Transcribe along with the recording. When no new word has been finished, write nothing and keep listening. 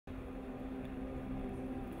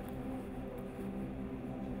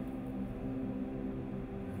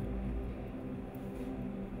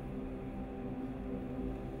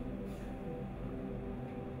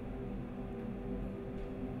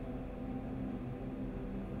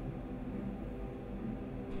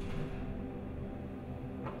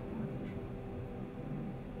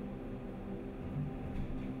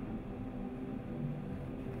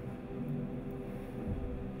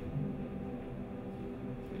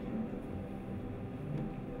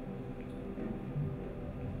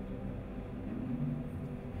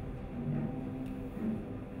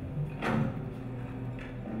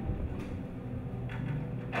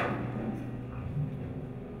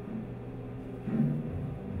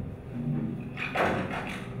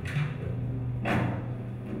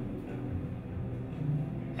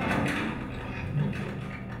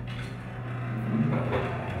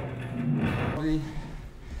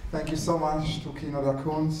thank you so much to Kino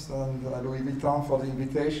Kunst and Louis Vuitton for the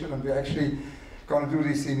invitation. And we're actually going to do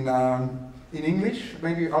this in English.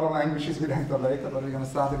 Maybe other languages we'll enter later, but we're going to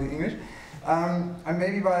start it in English. And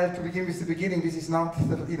maybe to begin with the beginning, this is not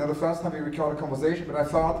the first time we record a conversation, but I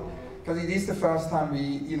thought, because it is the first time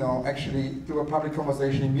we actually do a public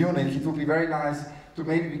conversation in Munich, it would be very nice to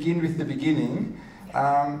maybe begin with the beginning,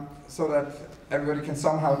 so that everybody can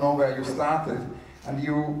somehow know where you started.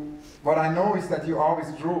 And what I know is that you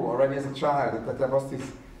always drew already as a child, that there was this,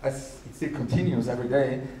 as it still continues every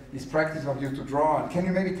day, this practice of you to draw. And can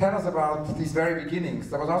you maybe tell us about these very beginnings?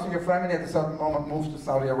 There was also your family at a certain moment moved to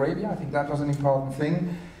Saudi Arabia. I think that was an important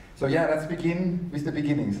thing. So yeah, let's begin with the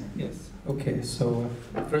beginnings. Yes, okay, so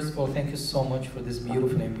first of all, thank you so much for this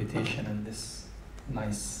beautiful invitation and this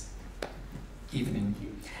nice evening.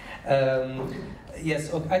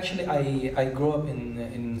 Yes, actually I grew up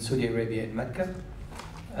in Saudi Arabia, in Mecca.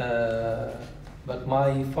 But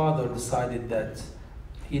my father decided that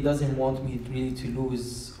he doesn't want me really to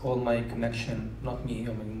lose all my connection, not me,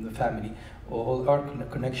 I mean the family, or all our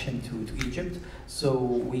connection to Egypt. So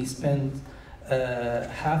we spent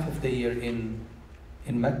half of the year in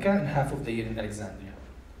Mecca and half of the year in Alexandria.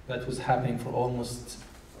 That was happening for almost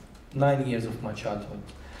 9 years of my childhood.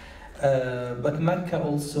 But Mecca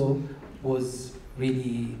also was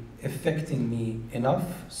really affecting me enough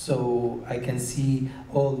so I can see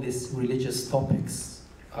all these religious topics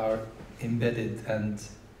are embedded and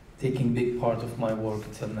taking big part of my work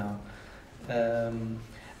till now.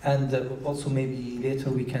 And also maybe later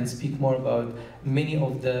we can speak more about many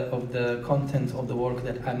of the content of the work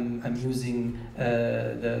that I'm using.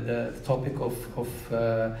 The topic of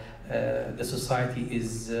the society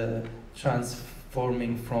is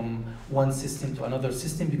transforming from one system to another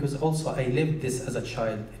system, because also I lived this as a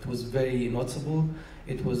child. It was very noticeable,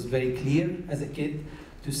 it was very clear as a kid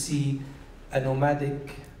to see a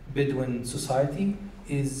nomadic Bedouin society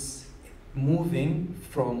is moving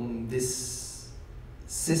from this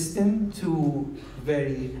system to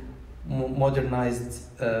very modernized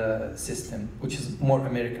system, which is more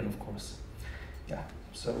American, of course. Yeah,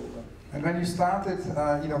 so. And when you started,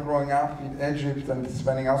 growing up in Egypt and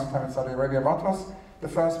spending also time in Saudi Arabia, what was the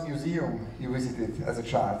first museum you visited as a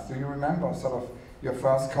child? Do you remember sort of your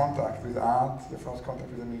first contact with art, your first contact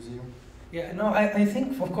with a museum? Yeah, no, I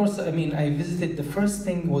think, of course, I mean, I visited, the first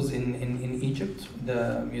thing was in Egypt,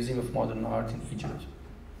 the Museum of Modern Art in Egypt.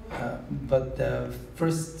 But the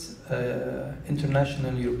first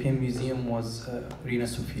international European museum was Reina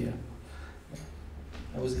Sofia.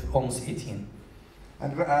 I was almost 18.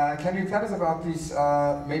 And can you tell us about these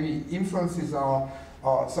maybe influences or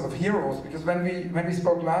sort of heroes? Because when we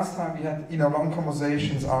spoke last time, we had long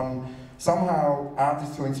conversations on somehow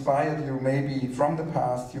artists who inspired you, maybe from the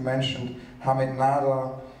past. You mentioned Hamed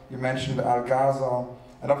Nader, you mentioned Al-Ghaza,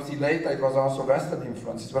 and obviously later it was also Western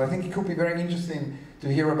influences. But I think it could be very interesting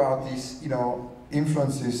to hear about these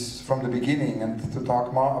influences from the beginning and to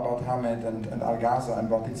talk more about Hamed and Al-Ghaza and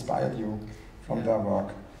what inspired you from their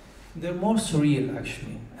work. They're more surreal,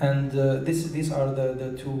 actually, and these are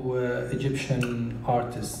the two Egyptian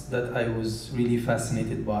artists that I was really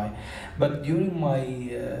fascinated by. But during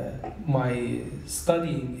my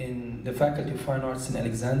studying in the Faculty of Fine Arts in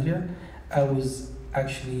Alexandria, I was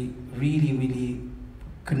actually really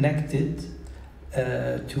connected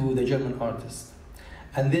to the German artists.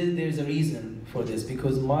 And there's a reason for this,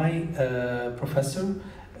 because my professor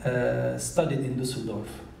studied in Düsseldorf.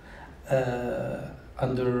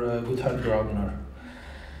 Under Gotthard Grabner.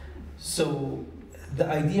 So the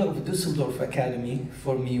idea of Düsseldorf Academy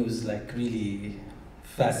for me was like really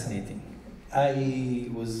fascinating. I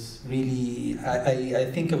was really, I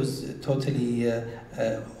think I was totally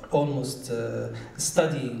almost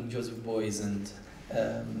studying Joseph Beuys, and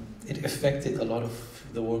it affected a lot of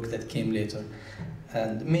the work that came later.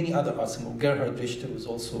 And many other artists. Gerhard Richter was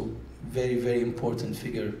also very important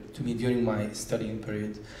figure to me during my studying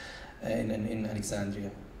period in Alexandria.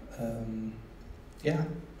 Yeah.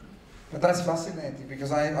 But that's fascinating,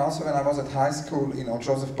 because I also, when I was at high school,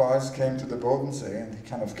 Joseph Beuys came to the Bodensee and he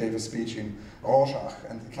kind of gave a speech in Rorschach,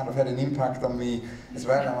 and it kind of had an impact on me as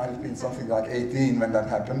well. I might have been something like 18 when that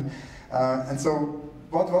happened. And so,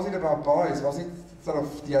 what was it about Beuys? Was it sort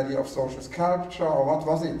of the idea of social sculpture, or what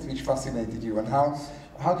was it which fascinated you? And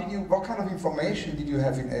how did you, what kind of information did you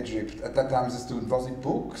have in Egypt at that time as a student? Was it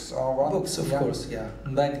books or what? Books, of course, yeah.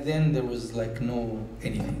 Back then there was like no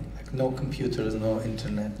anything, like no computers, no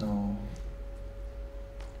internet, no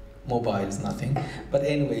mobiles, nothing. But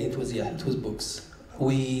anyway, it was books.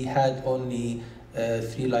 We had only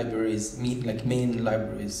 3 libraries, main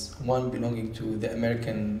libraries. One belonging to the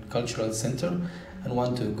American Cultural Center, and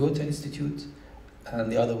one to Goethe Institute,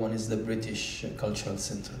 and the other one is the British Cultural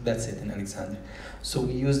Center. That's it in Alexandria. So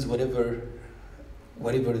we used whatever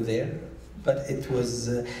there, but it was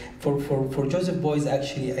for Joseph Beuys.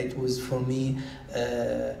 Actually, it was for me.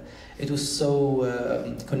 It was so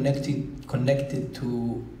connected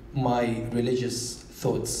to my religious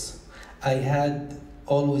thoughts. I had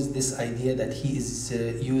always this idea that he is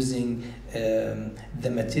using the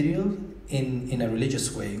material in a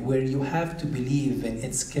religious way, where you have to believe in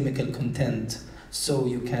its chemical content, so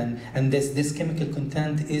you can, and this chemical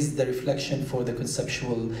content is the reflection for the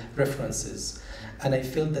conceptual references. And I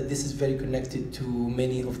feel that this is very connected to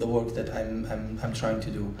many of the work that I'm trying to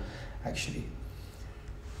do, actually.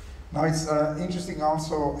 Now it's interesting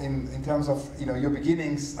also in terms of your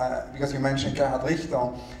beginnings, because you mentioned Gerhard Richter.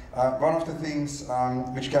 One of the things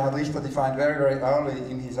which Gerhard Richter defined very, very early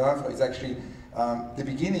in his oeuvre is actually the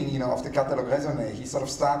beginning of the catalogue raisonné. He sort of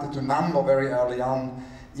started to number very early on,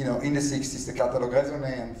 in the 60s, the catalogue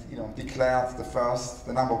raisonné, and declared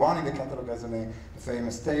the number one in the catalogue raisonné, the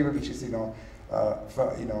famous table, which is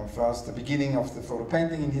first the beginning of the photo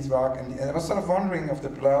painting in his work. And I was sort of wondering of the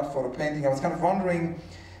blurred photo painting. I was kind of wondering,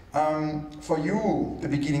 for you, the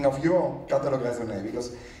beginning of your catalogue raisonné,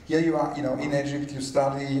 because here you are, in Egypt, you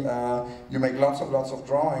study, you make lots of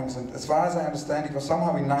drawings, and as far as I understand, it was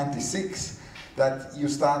somehow in '96 that you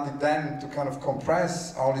started then to kind of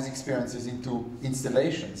compress all these experiences into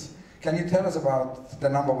installations. Can you tell us about the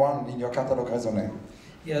number one in your catalogue raisonné?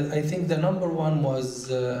 Yeah, I think the number one was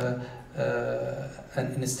an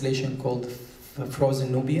installation called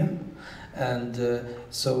Frozen Nubia. And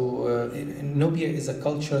Nubia is a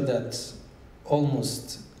culture that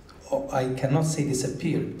almost, I cannot say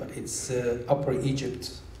disappeared, but it's Upper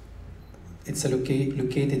Egypt. It's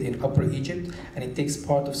located in Upper Egypt, and it takes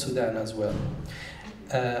part of Sudan as well.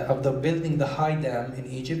 After building the high dam in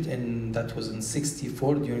Egypt, and that was in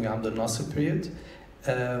 '64 during Abdel Nasser period,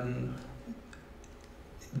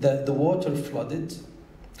 the water flooded,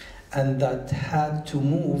 and that had to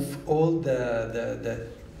move all the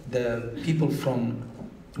people from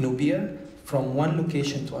Nubia from one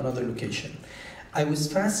location to another location. I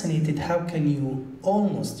was fascinated, how can you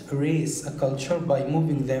almost erase a culture by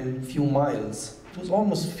moving them few miles? It was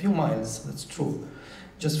almost a few miles, that's true,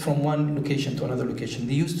 just from one location to another location.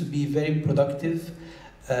 They used to be very productive,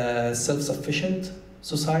 self-sufficient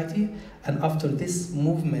society, and after this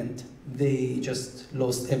movement, they just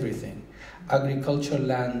lost everything. Agricultural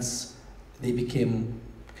lands, they became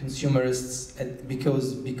consumerists,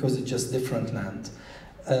 because it's just different land.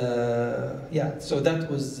 Yeah, so that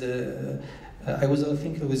was, I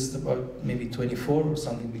think it was about maybe 24 or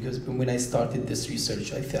something, because when I started this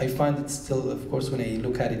research, I find it still, of course, when I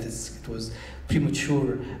look at it, it was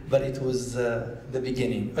premature, but it was the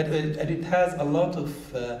beginning. But it has a lot of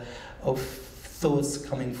thoughts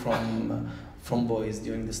coming from Beuys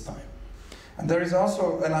during this time. And there is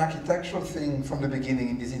also an architectural thing from the beginning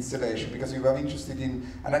in this installation, because you were interested in,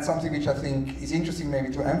 and that's something which I think is interesting maybe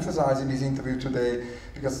to emphasize in this interview today,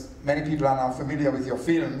 because many people are now familiar with your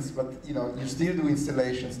films, but you still do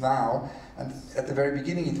installations now, and at the very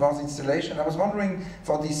beginning it was installation. I was wondering,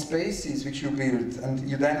 for these spaces which you built, and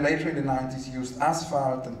you then later in the 90s used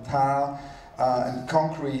asphalt and tar and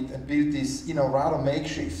concrete and built this rather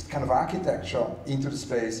makeshift kind of architecture into the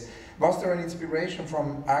space. Was there an inspiration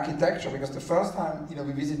from architecture? Because the first time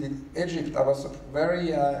we visited Egypt, I was very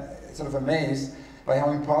sort of amazed by how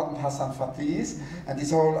important Hassan Fatih is, and this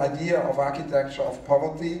whole idea of architecture of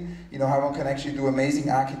poverty, how one can actually do amazing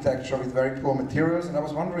architecture with very poor materials. And I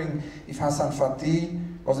was wondering if Hassan Fatih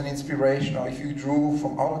was an inspiration, or if you drew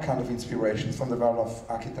from other kind of inspirations from the world of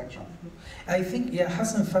architecture. I think, yeah,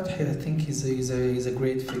 Hassan Fatih, I think is a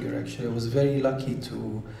great figure, actually. I was very lucky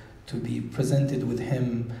to be presented with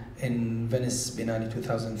him in Venice Biennale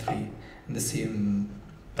 2003 in the same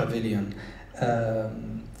pavilion.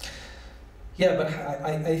 Yeah, but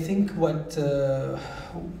I think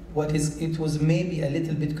it was maybe a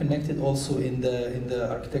little bit connected also in the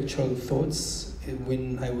architectural thoughts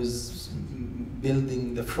when I was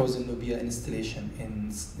building the Frozen Nubia installation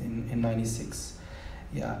in '96.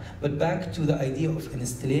 Yeah, but back to the idea of an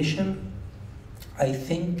installation, I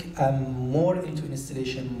think I'm more into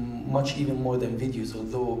installation, even more than videos,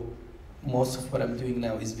 although most of what I'm doing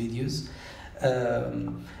now is videos.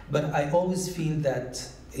 But I always feel that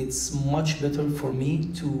it's much better for me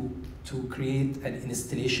to create an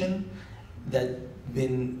installation and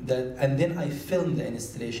then I film the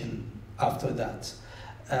installation after that.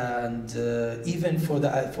 And even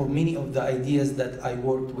for many of the ideas that I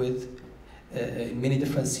worked with in many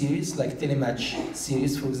different series, like Telematch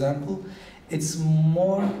series, for example, it's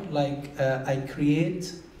more like I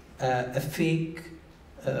create a fake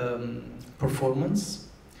performance.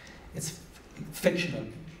 It's fictional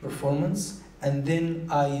performance, and then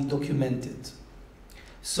I document it.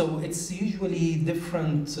 So it's usually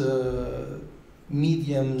different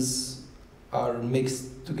mediums are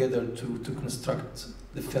mixed together to construct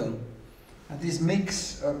the film. And this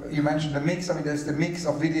mix, you mentioned the mix, I mean there's the mix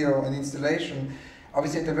of video and installation.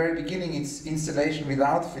 Obviously at the very beginning it's installation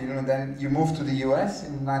without film, and then you moved to the US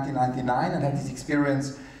in 1999 and had this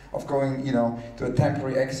experience of going, you know, to a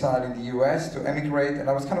temporary exile in the US to emigrate. And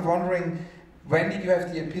I was kind of wondering, when did you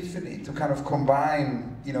have the epiphany to kind of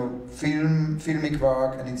combine, you know, filmic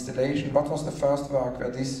work and installation? What was the first work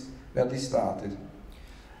where this started?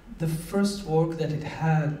 The first work that it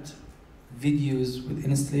had videos with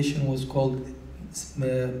installation was called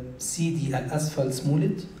CD Al-Asfal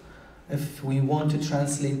Smulid. If we want to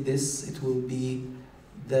translate this, it will be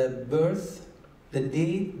the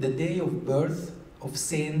day of birth of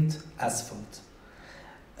Saint Asphalt.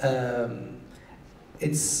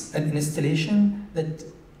 It's an installation that,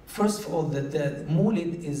 first of all, the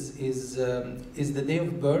Mawlid is the day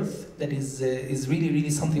of birth that is really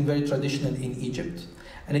something very traditional in Egypt,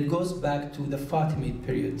 and it goes back to the Fatimid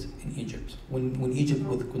period in Egypt, when Egypt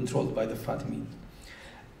was controlled by the Fatimid.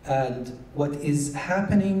 And what is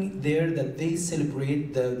happening there, that they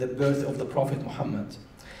celebrate the birth of the Prophet Muhammad.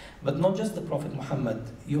 But not just the Prophet Muhammad,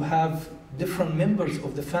 you have different members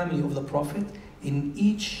of the family of the Prophet.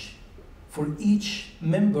 For each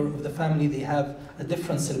member of the family, they have a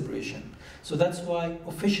different celebration. So that's why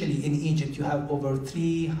officially in Egypt you have over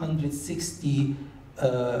 360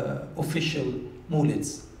 official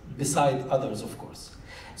Mawlids, beside others, of course.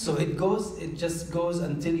 So it just goes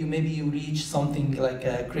until maybe you reach something like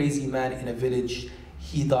a crazy man in a village.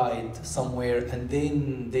 He died somewhere, and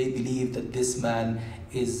then they believe that this man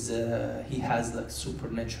he has like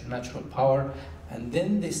supernatural power, and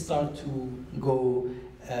then they start to go.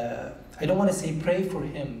 I don't want to say pray for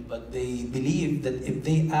him, but they believe that if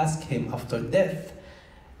they ask him after death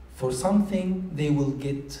for something, they will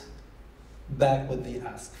get back what they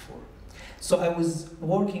asked for. So I was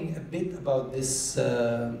working a bit about this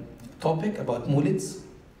topic, about Mawlids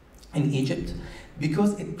in Egypt,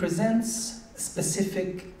 because it presents a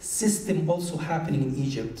specific system also happening in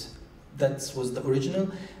Egypt. That was the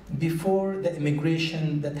original, before the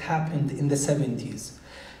immigration that happened in the 70s.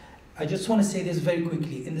 I just want to say this very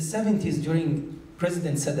quickly. In the 70s, during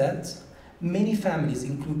President Sadat, many families,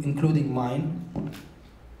 including mine,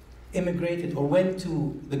 immigrated or went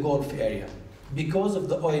to the Gulf area because of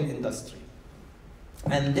the oil industry.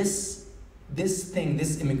 And this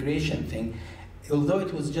immigration thing, although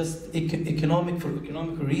it was just economic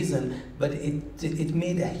reason, but it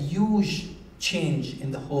made a huge change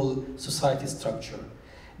in the whole society structure.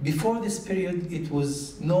 Before this period, it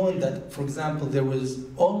was known that, for example, there was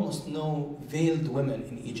almost no veiled women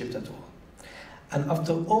in Egypt at all. And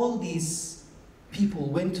after all these people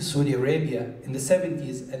went to Saudi Arabia in the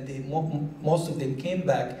 70s, and most of them came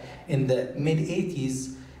back in the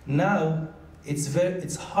mid-80s, now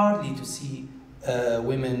it's hardly to see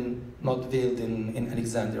women not veiled in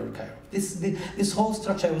Alexandria or Cairo. This whole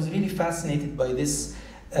structure, I was really fascinated by this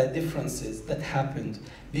differences that happened,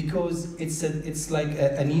 because it's like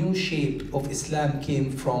a new shape of Islam came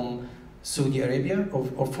from Saudi Arabia,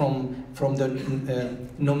 or from the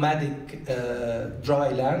nomadic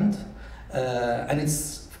dry land, and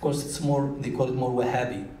of course it's more, they call it more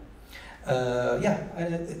Wahhabi.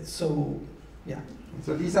 So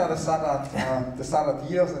these are the Sadat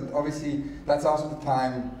years, and obviously that's also the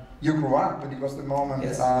time you grew up, and it was the moment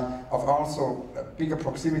of also a bigger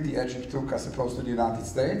proximity Egypt took as opposed to the United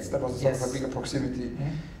States. That was sort of a bigger proximity.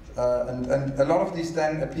 And a lot of this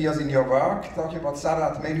then appears in your work. Talking about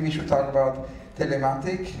Sadat, maybe we should talk about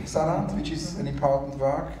telematic Sadat, which is an important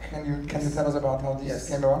work. Can you tell us about how this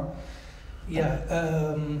came about? Yeah,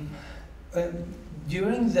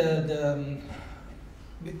 during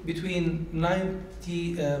between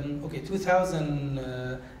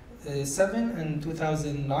 2007 and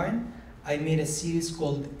 2009, I made a series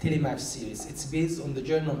called Telematch series. It's based on the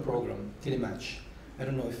German program, Telematch. I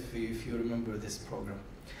don't know if you remember this program.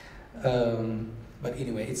 But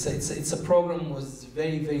anyway, it's a program was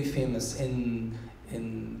very famous in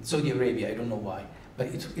Saudi Arabia. I don't know why,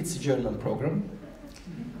 but it's a German program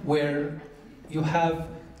where you have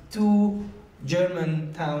two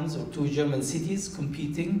German towns or two German cities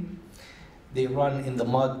competing. They run in the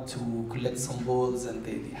mud to collect some balls, and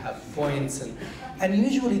they have points, and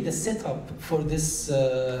usually the setup for this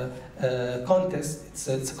contest,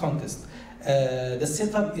 it's a contest. The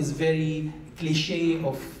setup is very cliche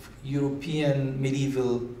of European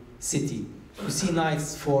medieval city. You see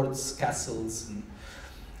nice forts, castles,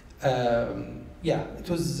 Yeah, it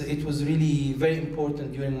was really very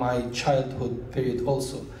important during my childhood period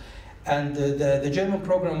also. And the German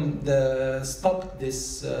program stopped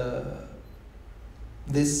this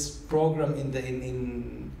this program in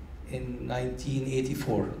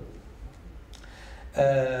 1984.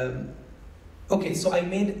 Okay, so I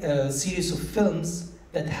made a series of films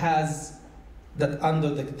that has that under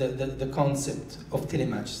the concept of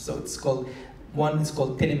telematch. So it's called, one is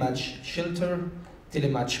called Telematch Shelter,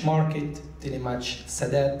 Telematch Market, Telematch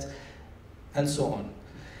Sadat, and so on.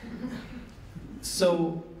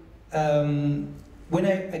 So when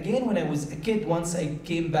I was a kid, once I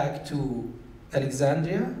came back to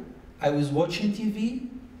Alexandria, I was watching TV,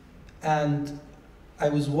 and I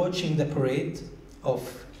was watching the parade of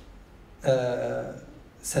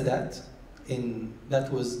Sadat,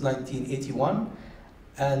 that was 1981,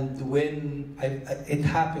 and when it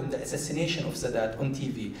happened, the assassination of Sadat on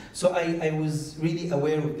TV. So I was really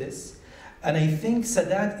aware of this, and I think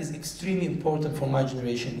Sadat is extremely important for my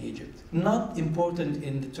generation in Egypt. Not important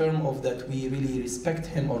in the term of that we really respect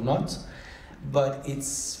him or not, but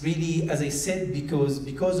it's really, as I said,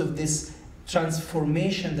 because of this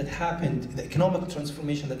transformation that happened, the economic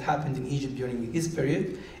transformation that happened in Egypt during his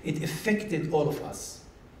period, it affected all of us.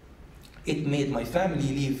 It made my family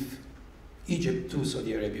leave Egypt to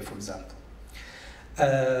Saudi Arabia, for example.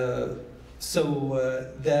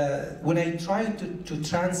 When I tried to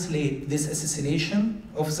translate this assassination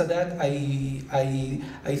of Sadat,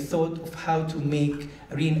 I thought of how to make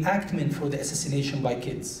a reenactment for the assassination by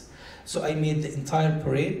kids. So I made the entire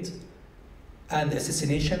parade and the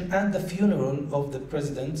assassination and the funeral of the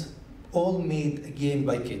president, all made again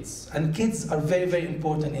by kids. And kids are very, very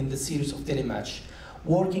important in the series of Telematch.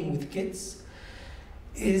 Working with kids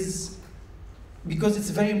is because it's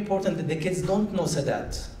very important that the kids don't know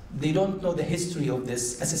Sadat. They don't know the history of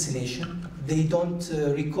this assassination. They don't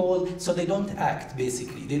recall, so they don't act,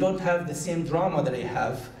 basically. They don't have the same drama that I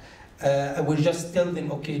have. I will just tell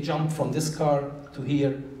them, okay, jump from this car to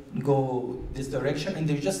here, go this direction, and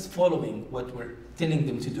they're just following what we're telling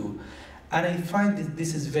them to do. And I find that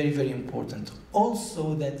this is very, very important.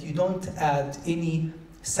 Also, that you don't add any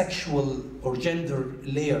sexual or gender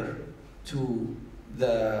layer to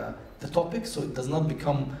the topic, so it does not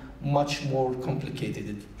become much more complicated.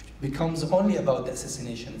 It becomes only about the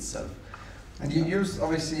assassination itself. And you use,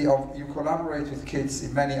 obviously, you collaborate with kids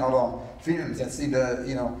in many other films. That's in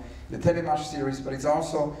the Telematch series, but it's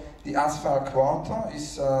also the Asphalt Quarter,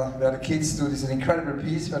 is where the kids do this, an incredible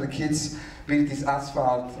piece where the kids build this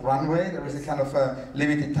asphalt runway. There is a kind of a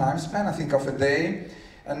limited time span, I think, of a day.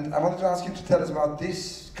 And I wanted to ask you to tell us about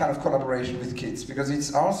this kind of collaboration with kids, because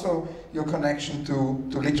it's also your connection to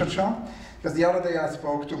literature. Because the other day I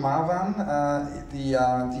spoke to Marwan, the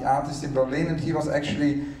artist in Berlin, and he was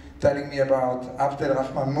actually telling me about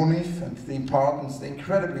Abdelrahman Munif and the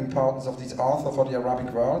incredible importance of this author for the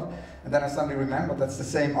Arabic world. And then I suddenly remembered that's the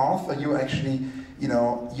same author you actually,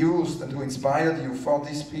 used and who inspired you for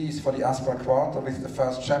this piece, for the Asphalt Quarter, with the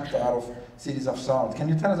first chapter out of Cities of Salt. Can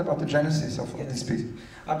you tell us about the genesis of this piece?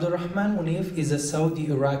 Abdelrahman Munif is a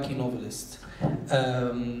Saudi-Iraqi novelist.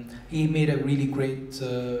 He made a really great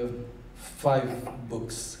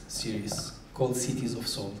 5-books series called Cities of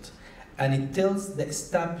Salt. And it tells the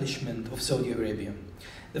establishment of Saudi Arabia.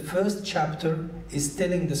 The first chapter is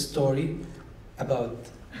telling the story about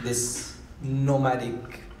this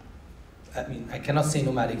nomadic, I cannot say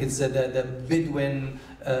nomadic, it's the Bedouin,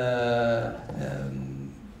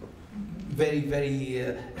 very,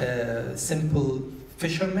 very simple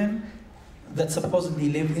fishermen that supposedly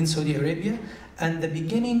live in Saudi Arabia, and the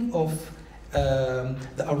beginning of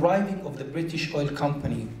the arriving of the British oil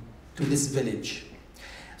company to this village.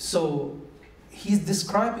 So he's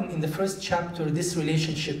describing in the first chapter this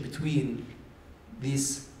relationship between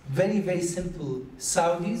these very, very simple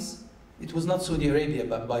Saudis. It was not Saudi Arabia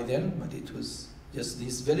by then, but it was just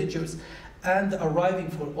these villagers, and arriving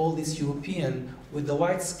for all these European with the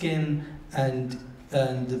white skin and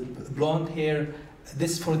blonde hair.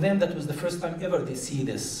 This, for them, that was the first time ever they see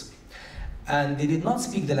this. And they did not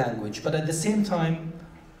speak the language, but at the same time,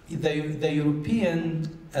 the European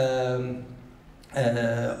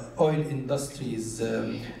oil industries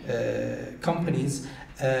companies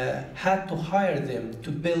had to hire them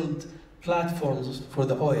to build platforms for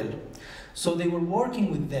the oil. So they were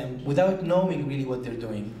working with them without knowing really what they're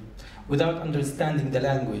doing, without understanding the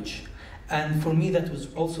language. And for me that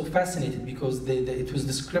was also fascinating, because it was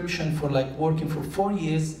description for like working for 4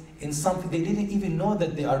 years in something, they didn't even know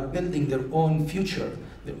that they are building their own future,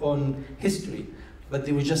 their own history, but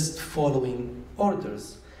they were just following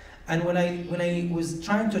orders. And when I was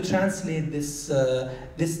trying to translate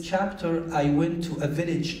this chapter, I went to a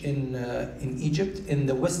village in Egypt, in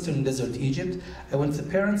the western desert Egypt. I went to the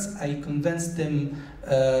parents. I convinced them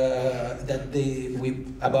that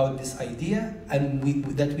about this idea, and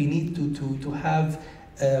that we need to have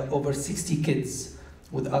over 60 kids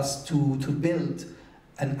with us to build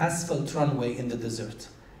an asphalt runway in the desert.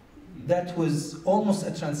 That was almost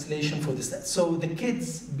a translation for this. So the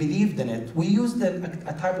kids believed in it. We used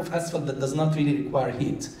a type of asphalt that does not really require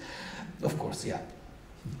heat, of course, yeah.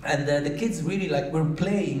 And the kids really were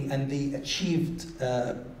playing, and they achieved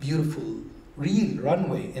a beautiful, real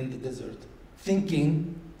runway in the desert,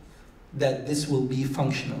 thinking that this will be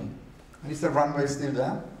functional. Is the runway still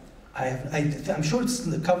there? I'm sure it's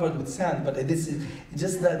covered with sand, but this is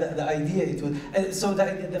just the idea. It was, so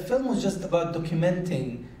the film was just about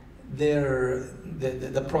documenting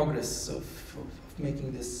the progress of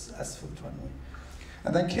making this asphalt runway.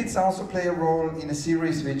 And then kids also play a role in a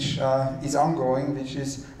series which is ongoing, which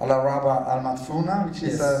is Al-Araba Al-Madfuna, which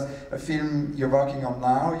is a film you're working on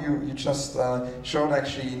now. You just showed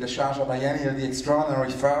actually in the Sharjah Biennial the extraordinary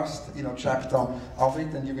first chapter of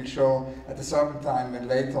it, and you will show at a certain time, and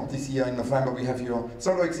later this year in November we have your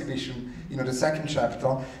solo exhibition, the second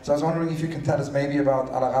chapter. So I was wondering if you can tell us maybe about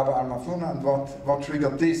Al-Araba Al-Madfuna and what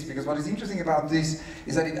triggered this, because what is interesting about this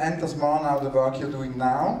is that it enters more now the work you're doing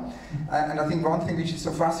now, and I think one thing which is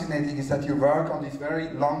so fascinating is that you work on this very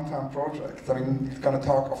long-term project. I mean, we're going to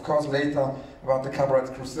talk, of course, later about the Cabaret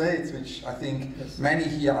Crusades, which I think many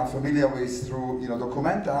here are familiar with through,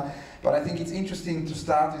 Documenta. But I think it's interesting to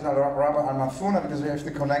start with Al-Araba Al-Madfuna because we have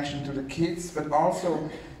the connection to the kids, but also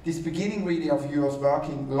this beginning really of yours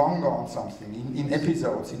working longer on something, in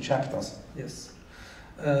episodes, in chapters. Yes.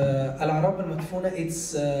 Al-Araba Al-Madfuna,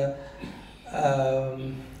 it's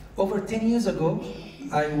over 10 years ago,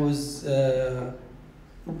 I was,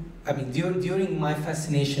 during my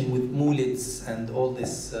fascination with Mulids and all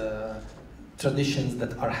these traditions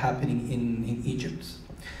that are happening in Egypt,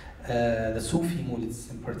 the Sufi Mulids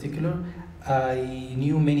in particular, I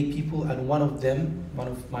knew many people, and one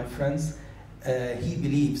of my friends, he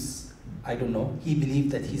believes, I don't know, he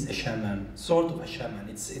believed that he's a shaman, sort of a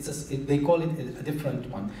shaman. They call it a different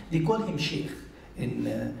one. They call him sheikh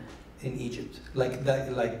in Egypt,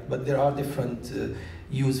 but there are different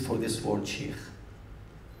use for this word sheikh.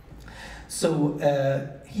 So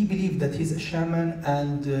he believed that he's a shaman,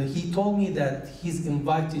 and he told me that he's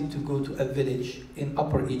invited to go to a village in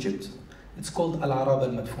Upper Egypt. It's called Al-Araba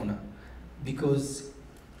Al-Madfuna, because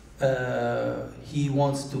he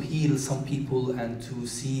wants to heal some people and to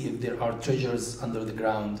see if there are treasures under the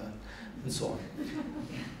ground and so on.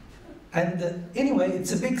 And anyway,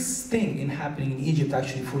 it's a big thing happening in Egypt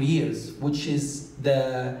actually for years, which is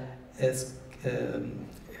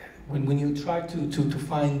when you try to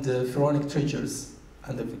find pharaonic treasures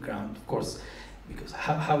under the ground, of course, because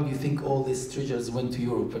how do you think all these treasures went to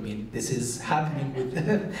Europe? I mean, this is happening with,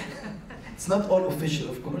 it's not all official,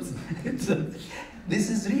 of course. This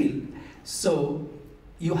is real. So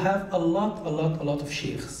you have a lot of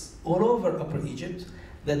sheikhs all over Upper Egypt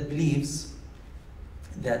that believes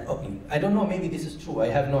that, I don't know, maybe this is true, I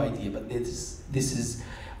have no idea, but this is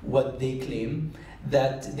what they claim,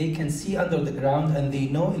 that they can see under the ground and they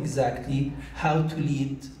know exactly how to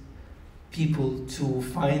lead people to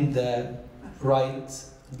find the right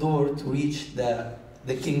door to reach the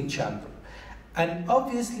king chamber. And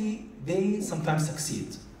obviously, they sometimes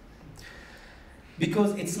succeed.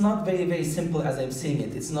 Because it's not very simple as I'm saying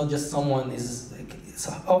it. It's not just someone is,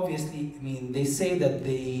 so obviously, they say that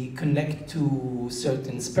they connect to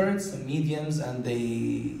certain spirits and mediums, and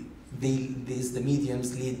the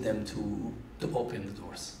mediums lead them to open the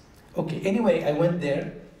doors. Okay, anyway, I went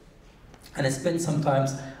there, and I spent some time,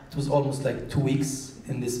 it was almost like 2 weeks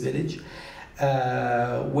in this village,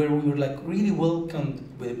 where we were really welcomed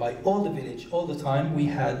by all the village, all the time.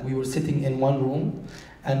 We were sitting in one room,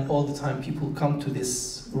 and all the time people come to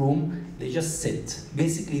this room, they just sit.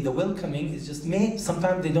 Basically, the welcoming is just made.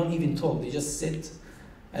 Sometimes they don't even talk, they just sit,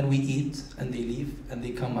 and we eat, and they leave, and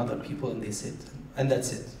they come other people, and they sit, and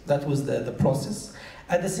that's it. That was the process.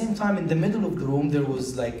 At the same time, in the middle of the room, there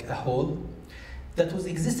was a hall that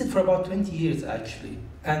existed for about 20 years, actually.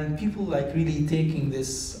 And people really taking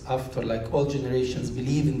this after, all generations,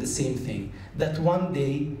 believe in the same thing, that one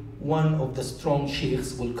day, one of the strong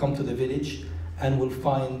sheikhs will come to the village and will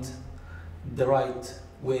find the right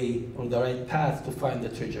way or the right path to find the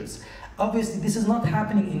treasures. Obviously, this is not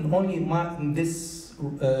happening in only in this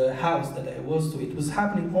house that I was to. It was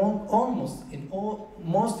happening almost in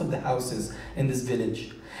most of the houses in this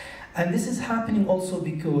village. And this is happening also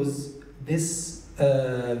because this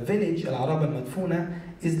village, Al-Araba al-Madfuna,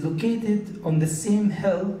 is located on the same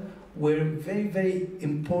hill where very, very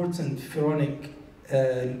important pharaonic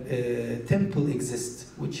temple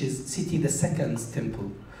exists, which is Seti II's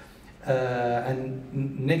temple.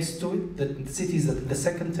 And next to it, the city is the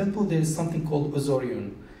second temple, there is something called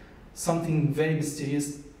Osorion. Something very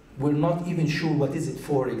mysterious. We're not even sure what is it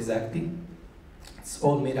for exactly. It's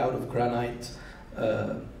all made out of granite.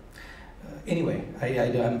 Anyway,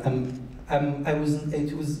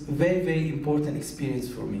 it was a very, very important experience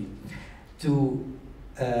for me to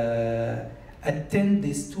attend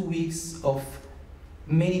these 2 weeks of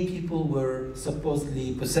many people were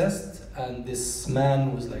supposedly possessed, and this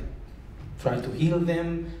man was like trying to heal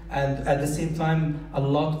them, and at the same time a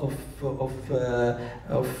lot of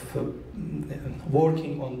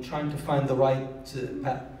working on trying to find the right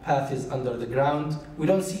paths under the ground. We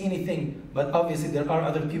don't see anything, but obviously there are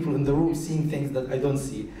other people in the room seeing things that I don't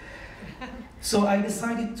see. So I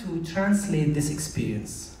decided to translate this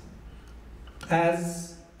experience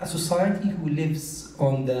as a society who lives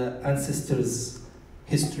on the ancestors'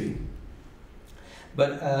 history.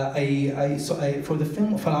 But for the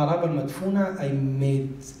film of Al-Araba al-Madfuna, I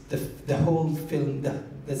made the whole film,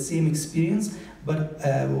 the same experience, but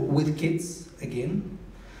with kids again,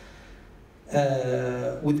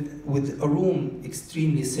 with a room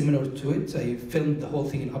extremely similar to it. I filmed the whole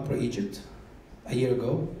thing in Upper Egypt a year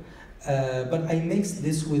ago, but I mixed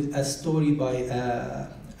this with a story by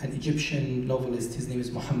an Egyptian novelist. His name is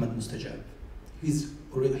Muhammad Mustajab. He's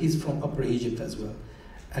from Upper Egypt as well.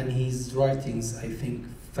 And his writings, I think,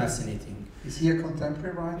 fascinating. Is he a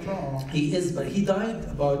contemporary writer? Or? He is, but he died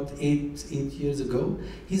about eight years ago.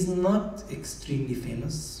 He's not extremely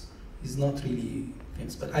famous. He's not really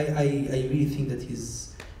famous, but I really think that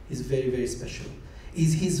he's very, very special.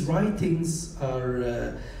 His writings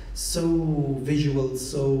are so visual,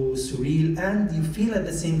 so surreal, and you feel at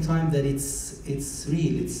the same time that it's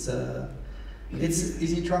real. Is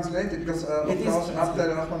he translated? Because of course,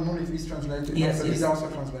 Abdel Rahman Munif is translated. Yes, but he's also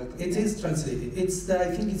translated. It is translated. I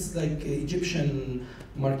think it's like Egyptian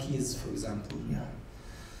marquise, for example. Yeah.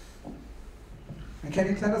 And can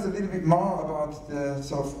you tell us a little bit more about the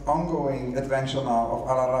sort of ongoing adventure now of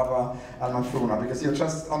Al-Araba al-Madfuna? Because you're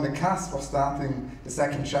just on the cusp of starting the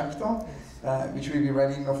second chapter, which will be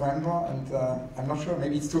ready in November. And I'm not sure,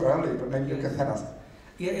 maybe it's too early, but maybe you can tell us.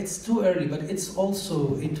 Yeah, it's too early, but it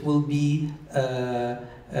will be a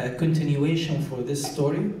continuation for this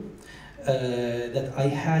story that I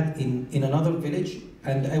had in another village,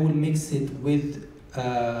 and I will mix it with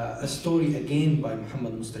a story again by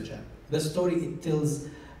Muhammad Mustajab. The story it tells,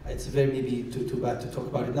 it's very maybe too bad to talk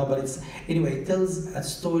about it now, but it tells a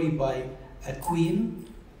story by a queen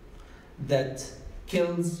that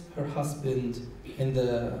kills her husband in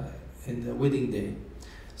the wedding day.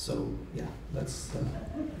 So yeah, that's the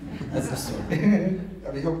story.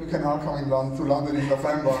 We hope you can all come to London in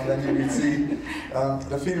November, and then you will see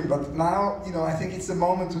the film. But now, I think it's the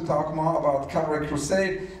moment to talk more about Cabaret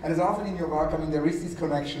Crusade. And as often in your work, there is this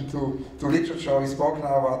connection to literature. We spoke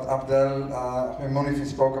now about Abdel Munif. We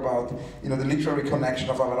spoke about the literary connection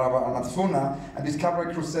of Al-Araba al-Madfuna, and this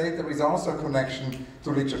Cabaret Crusade. There is also a connection to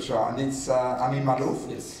literature, and it's Amin Maalouf.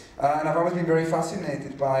 Yes. And I've always been very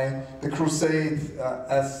fascinated by the crusade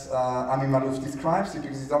as Amin Maalouf describes it,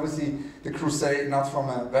 because it's obviously the crusade not from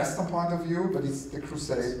a Western point of view, but it's the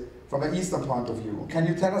crusade from an Eastern point of view. Can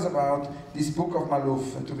you tell us about this book of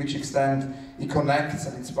Maalouf and to which extent it connects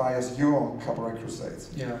and inspires your Cabaret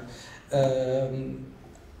Crusades? Yeah.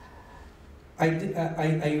 I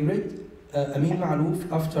read Amin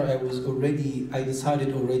Maalouf after I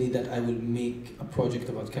decided already that I will make a project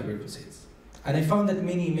about Cabaret Crusades. And I found that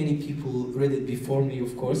many people read it before me,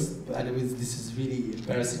 of course. And this is really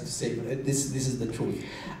embarrassing to say, but this is the truth.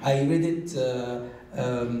 I read it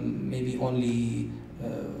maybe only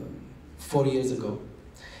 4 years ago.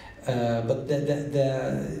 But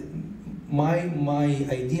my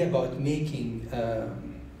idea about making a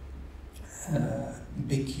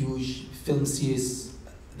big, huge film series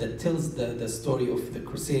that tells the story of the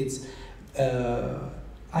Crusades.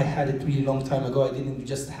 I had it really long time ago. I've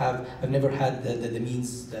never had the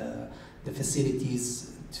means, the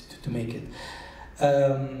facilities to make it.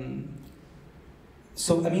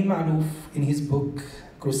 So Amin Maalouf, in his book,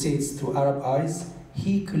 Crusades Through Arab Eyes,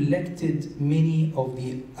 he collected many of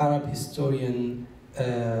the Arab historian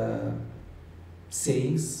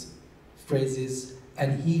sayings, phrases,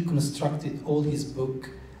 and he constructed all his book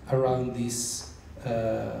around this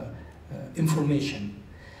information.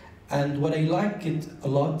 And what I like it a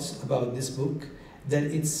lot about this book, that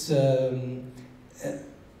it's,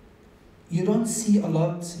 you don't see a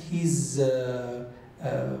lot his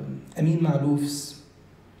Amin Malouf's,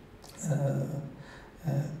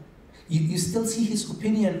 you still see his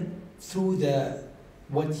opinion through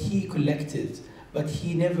what he collected, but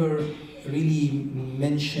he never really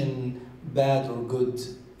mentioned bad or good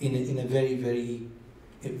in a very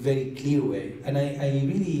clear way. And I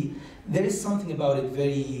really, there is something about it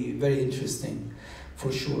very interesting,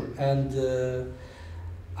 for sure. And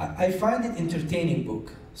I find it entertaining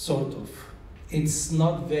book, sort of. It's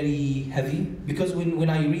not very heavy, because when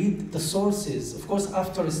I read the sources, of course,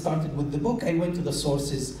 after I started with the book, I went to the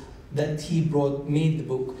sources that he made the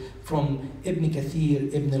book from Ibn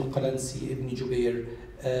Kathir, Ibn al-Qalansi, Ibn Jubair,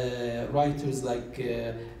 writers like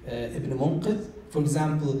Ibn Munqidh. For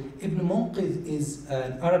example, Ibn Munqidh is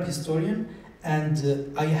an Arab historian,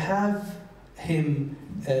 and I have him,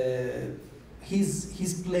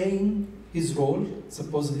 he's playing his role,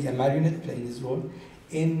 supposedly a marionette playing his role,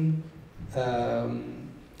 in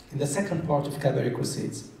the second part of Cabaret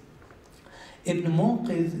Crusades. Ibn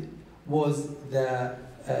Munqidh was the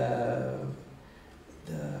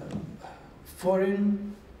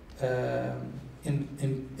foreign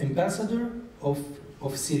ambassador of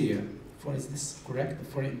Syria. Is this correct? The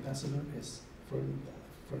foreign ambassador? Yes. Foreign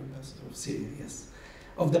ambassador of Syria, yes.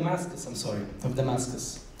 Of Damascus, I'm sorry, of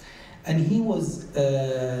Damascus. And he was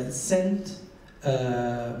sent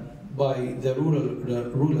by the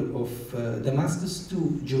ruler of Damascus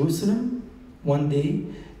to Jerusalem one day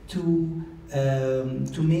to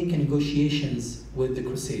make negotiations with the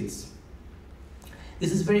Crusades.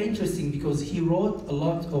 This is very interesting because he wrote a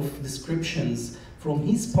lot of descriptions from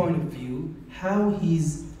his point of view, how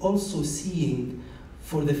he's also seeing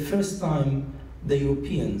for the first time the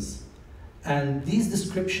Europeans. And these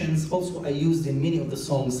descriptions also are used in many of the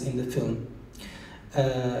songs in the film.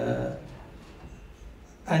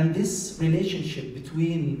 And this relationship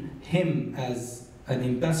between him as an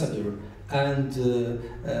ambassador and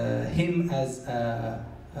him as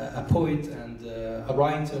a poet and a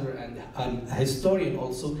writer and a historian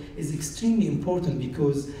also is extremely important,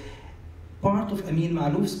 because part of Amin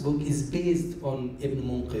Malouf's book is based on Ibn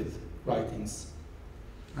Munqidh writings.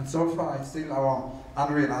 And so far, it's still our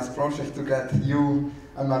unrealized project to get you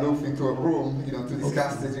and Malouf into a room, to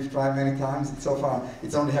discuss this. We've tried many times. So far,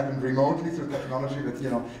 it's only happened remotely through technology, but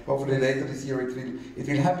hopefully later this year it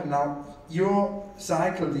will happen. Now, your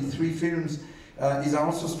cycle, the 3 films, is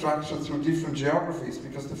also structured through different geographies,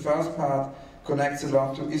 because the first part connects a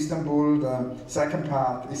lot to Istanbul. The second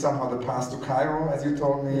part is somehow the path to Cairo, as you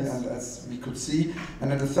told me, yes, and as we could see.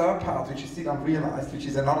 And then the third part, which is still unrealized, which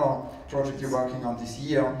is another project you're working on this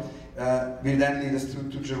year, will then lead us to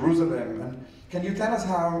Jerusalem. And can you tell us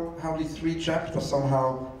how these 3 chapters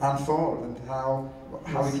somehow unfold, and how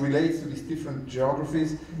it relates to these different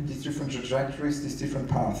geographies, these different trajectories, these different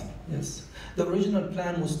paths? Yes. The original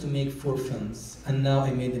plan was to make 4 films, and now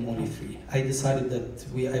I made them only 3. I decided that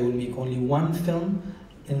I will make only 1 film,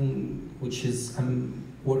 which I'm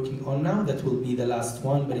working on now. That will be the last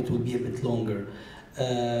one, but it will be a bit longer.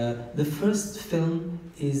 The first film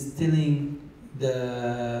is telling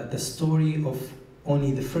the story of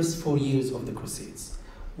only the first 4 years of the Crusades,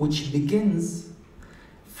 which begins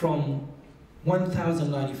from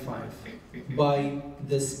 1095 by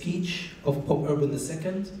the speech of Pope Urban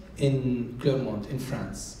II in Clermont in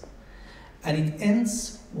France. And it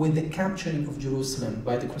ends with the capturing of Jerusalem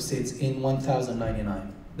by the Crusades in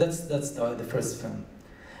 1099. That's the first film.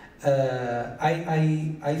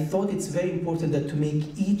 I thought it's very important that to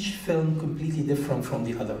make each film completely different from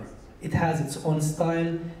the other. It has its own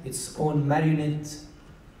style, its own marionette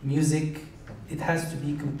music. It has to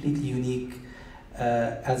be completely unique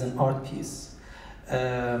as an art piece.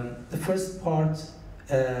 The first part,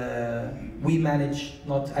 we managed,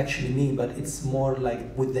 not actually me, but it's more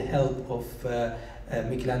like with the help of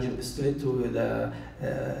Michelangelo Pistoletto, the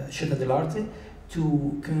Città dell'Arte,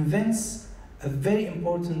 to convince a very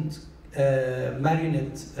important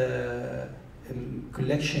marionette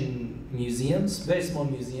collection museums, very small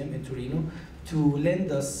museum in Torino, to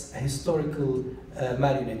lend us a historical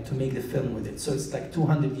marionette to make the film with it. So it's like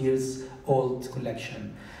 200 years old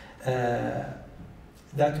collection.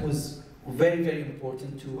 That was very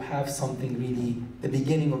important to have something really. The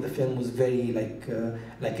beginning of the film was very like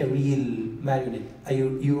a real marionette, a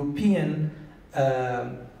European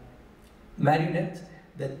marionette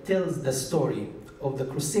that tells the story of the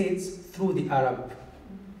Crusades through the Arab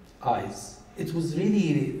eyes. It was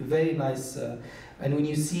really very nice, and when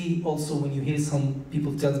you see also, when you hear some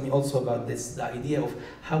people tell me also about this, the idea of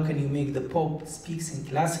how can you make the Pope speaks in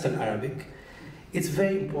classical Arabic. It's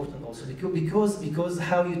very important also because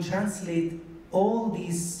how you translate all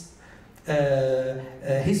these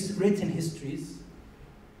written histories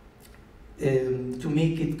to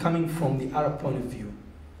make it coming from the Arab point of view.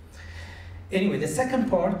 Anyway, the second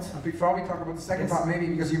part. Before we talk about the second Yes. part, maybe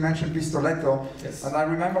because you mentioned Pistoletto, Yes. and I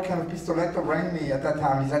remember kind of Pistoletto rang me at that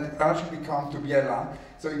time. He said, urgently come to Biella.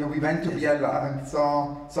 So, you know, we went to Biella and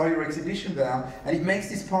saw your exhibition there. And it makes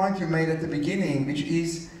this point you made at the beginning, which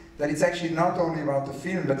is that it's actually not only about the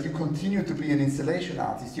film, but you continue to be an installation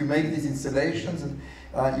artist. You make these installations and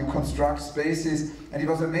you construct spaces. And it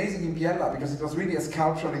was amazing in Biella because it was really a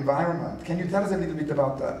sculptural environment. Can you tell us a little bit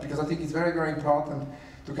about that? Because I think it's very, very important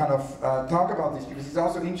to kind of talk about this, because it's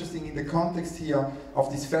also interesting in the context here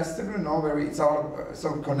of this festival, you know, where it's all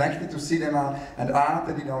sort of connected to cinema and art.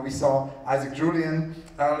 And you know, we saw Isaac Julian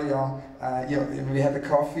earlier. You know, we had the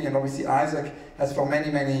coffee, and obviously Isaac has for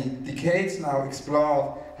many, many decades now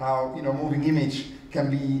explored how, you know, moving image can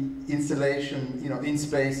be installation, you know, in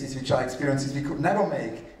spaces which are experiences we could never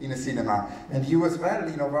make in a cinema. And you as well,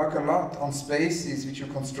 you know, work a lot on spaces which you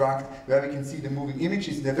construct where we can see the moving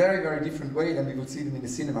images in a very, very different way than we would see them in the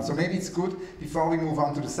cinema. So maybe it's good, before we move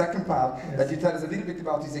on to the second part, Yes. that you tell us a little bit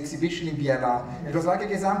about this exhibition in Biella. Yes. It was like a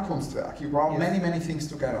Gesamtkunstwerk. You brought Yes. many, many things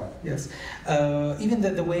together. Yes, even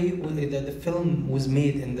the way the film was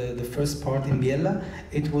made in the first part in Biella,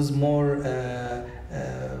 it was more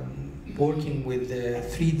working with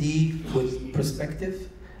 3D with perspective,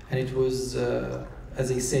 and it was,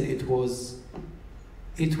 as I said, it was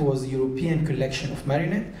European collection of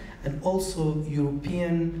marionette, and also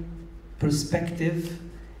European perspective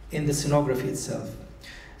in the scenography itself.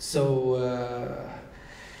 So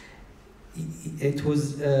it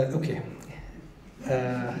was okay.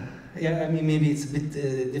 Yeah, I mean, maybe it's a bit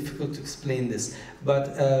difficult to explain this,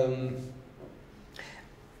 but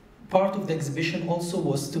part of the exhibition also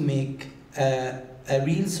was to make a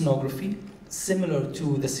real scenography similar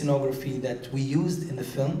to the scenography that we used in the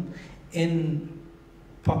film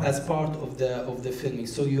as part of the filming.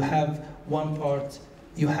 So you have one part,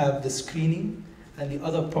 you have the screening, and the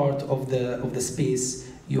other part of the space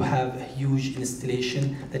you have a huge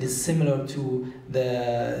installation that is similar to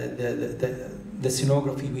the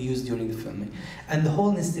scenography we used during the filming. And the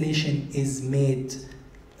whole installation is made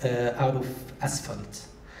out of asphalt.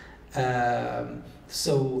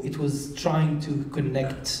 So it was trying to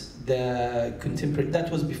connect the contemporary, that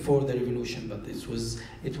was before the revolution, but it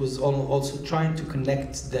was also trying to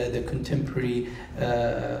connect the contemporary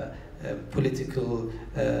political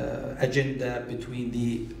agenda between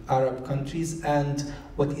the Arab countries and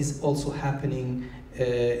what is also happening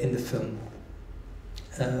in the film.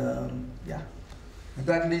 Yeah. And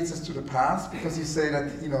that leads us to the past, because you say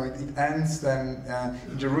that, you know, it ends then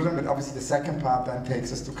in Jerusalem, but obviously the second part then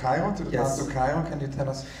takes us to Cairo, to the Yes. path to Cairo. Can you tell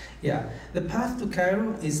us? Yeah, the path to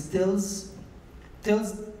Cairo tells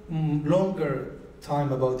longer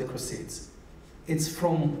time about the Crusades. It's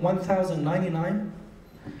from 1099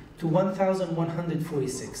 to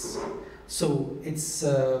 1146. So it's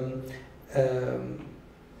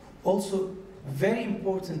also very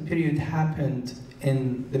important period happened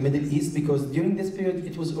in the Middle East, because during this period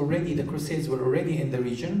the Crusades were already in the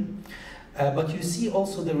region. But you see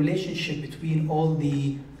also the relationship between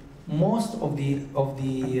most of the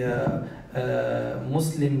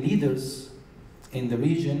Muslim leaders in the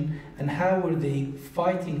region, and how were they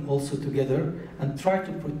fighting also together and try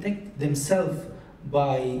to protect themselves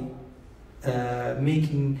by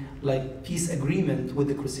making like peace agreement with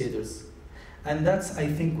the Crusaders. And that's, I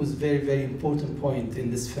think, was very, very important point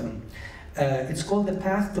in this film. It's called The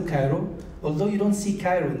Path to Cairo, although you don't see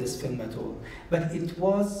Cairo in this film at all. But it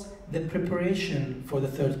was the preparation for the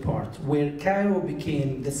third part, where Cairo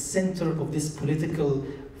became the center of these political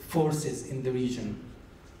forces in the region.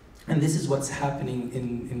 And this is what's happening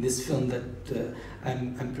in this film that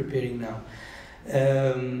I'm preparing now.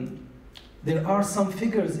 There are some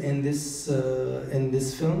figures in this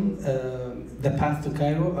film. The Path to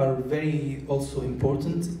Cairo are very also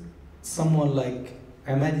important. Someone like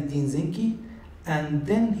Ahmad-Din Zinki, and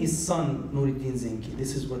then his son Nuruddin Zinki.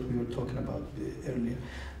 This is what we were talking about earlier,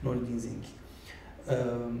 Nuruddin Zinki.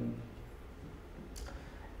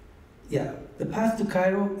 Yeah, the Path to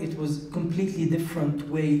Cairo, it was completely different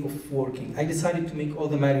way of working. I decided to make all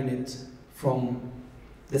the marionettes from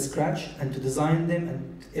the scratch and to design them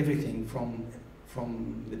and everything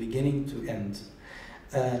from the beginning to end.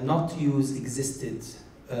 Not use existed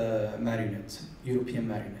marionettes, European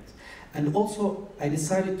marionettes. And also, I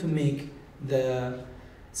decided to make the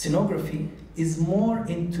scenography is more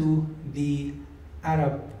into the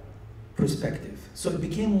Arab perspective. So it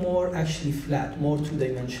became more actually flat, more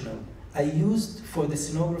two-dimensional. I used for the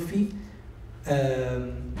scenography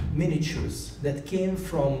miniatures that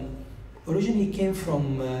originally came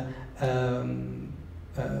from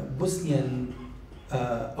Bosnian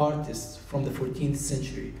artist from the 14th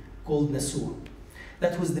century called Nasuh.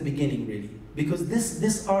 That was the beginning, really, because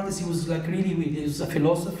this artist, he was like really, he was a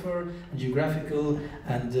philosopher and geographical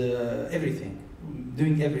and everything,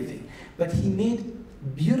 doing everything. But he made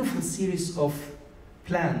beautiful series of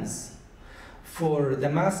plans for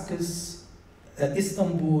Damascus,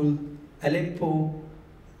 Istanbul, Aleppo,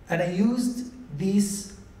 and I used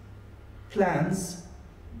these plans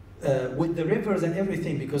with the rivers and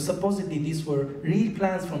everything, because supposedly these were real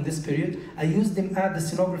plans from this period. I used them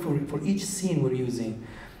as the scenography for each scene we're using.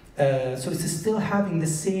 So it's still having the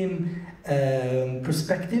same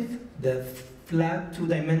perspective, the flat,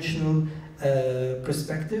 two-dimensional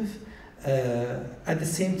perspective. At the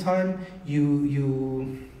same time,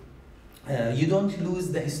 you don't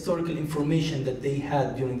lose the historical information that they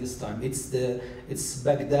had during this time. It's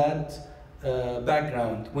Baghdad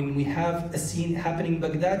background. When we have a scene happening in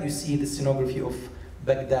Baghdad, you see the scenography of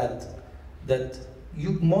Baghdad. That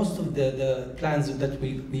most of the plans that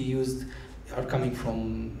we used are coming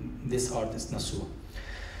from this artist, Nasuh.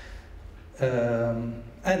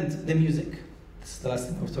 And the music. This is the last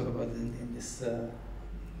thing we'll talk about in this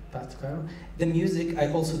path to Cairo. The music,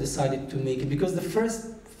 I also decided to make it because the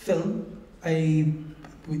first film,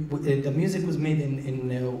 the music was made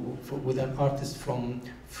with an artist from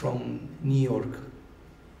New York.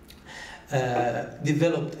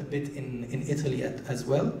 Developed a bit in Italy as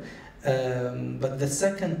well. But the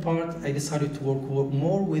second part, I decided to work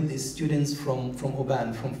more with the students from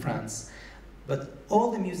Oman, from France. But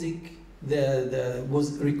all the music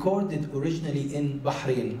was recorded originally in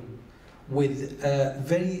Bahrain with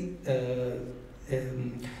very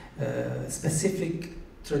specific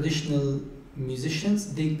traditional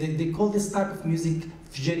musicians. They call this type of music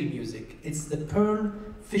Fjeri music. It's the pearl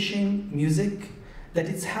fishing music that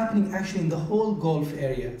it's happening actually in the whole Gulf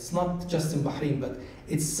area. It's not just in Bahrain, but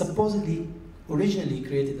it's supposedly originally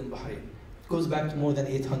created in Bahrain. It goes back to more than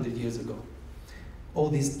 800 years ago. All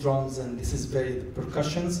these drums and this is very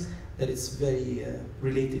percussions, that it's very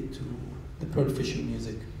related to the pearl fishing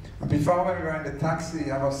music. And before when we were in the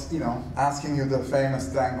taxi, I was, asking you the famous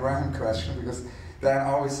Dan Graham question, because Dan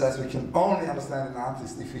always says we can only understand an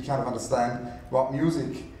artist if we kind of understand what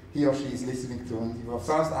music he or she is listening to. And you were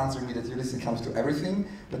first answering me that you listen comes to everything,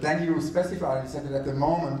 but then you specified and you said that at the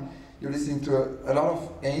moment you're listening to a lot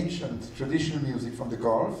of ancient traditional music from the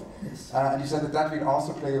Gulf. Yes. And you said that will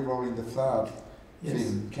also play a role in the third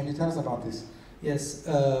film. Can you tell us about this? Yes,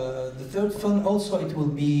 the third film also, it will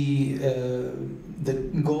be the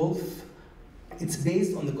Gulf. It's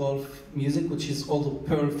based on the Gulf music, which is all the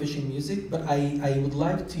pearl fishing music, but I would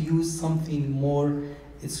like to use something more,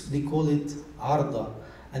 they call it Arda.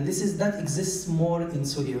 And that exists more in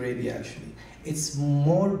Saudi Arabia actually. It's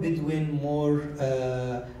more Bedouin, more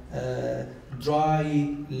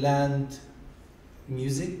dry land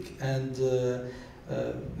music, and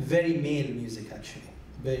very male music actually.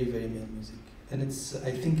 Very, very male music. And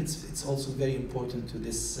I think it's also very important to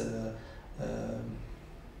this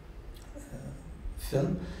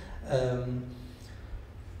film.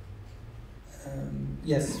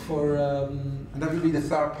 Yes, for... and that will be the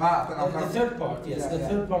third part. The third part, yes. The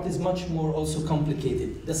third part is much more also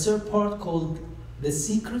complicated. The third part called The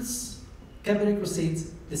Secrets, Cabaret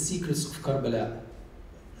Crusades, The Secrets of Karbala.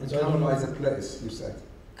 Karbala is a place, you said.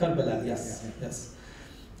 Karbala, yes, yes.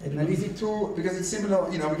 And is it too, because it's similar,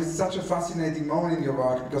 because it's such a fascinating moment in your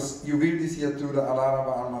work, because you will this year to the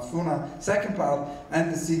Al-Araba Al-Mafuna second part,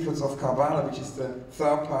 and the Secrets of Karbala, which is the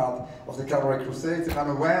third part of the Cabaret Crusades. And I'm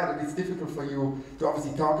aware that it's difficult for you to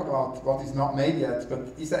obviously talk about what is not made yet,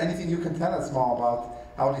 but is there anything you can tell us more about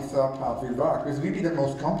how the third part will work? Because it will be the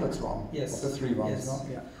most complex one of the three ones, yes.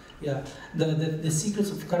 Yeah. The Secrets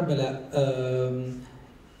of Karbala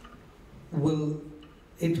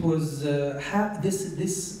It was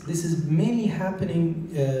this is mainly happening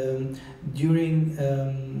during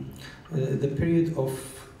the period of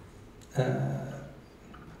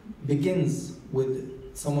begins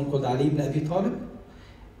with someone called Ali ibn Abi Talib,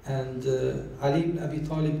 and Ali ibn Abi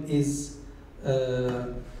Talib is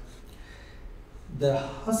the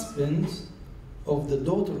husband of the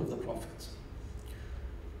daughter of the Prophet.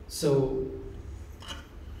 So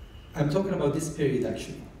I'm talking about this period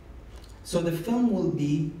actually. So the film will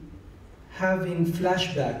be having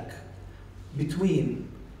flashback between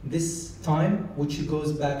this time, which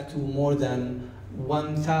goes back to more than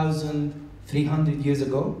 1,300 years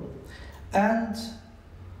ago, and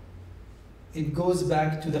it goes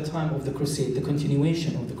back to the time of the Crusade, the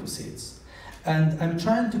continuation of the Crusades. And I'm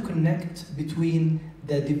trying to connect between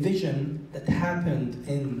the division that happened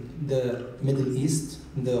in the Middle East,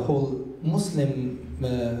 the whole Muslim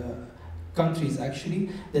countries actually,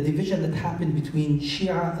 the division that happened between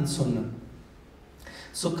Shia and Sunnah.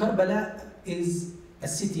 So Karbala is a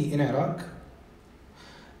city in Iraq,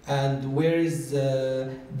 and where is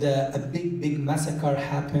a big massacre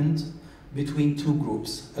happened between two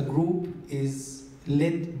groups. A group is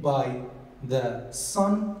led by the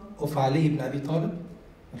son of Ali ibn Abi Talib,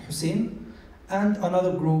 Hussein, and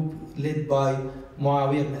another group led by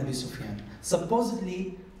Muawiyah ibn Abi Sufyan.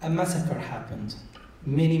 Supposedly, a massacre happened.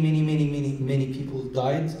 Many people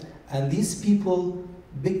died, and these people,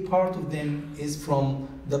 big part of them is from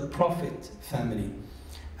the Prophet family.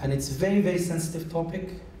 And it's very sensitive topic,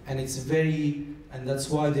 and and that's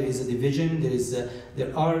why there is a division,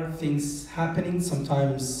 there are things happening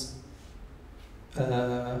sometimes.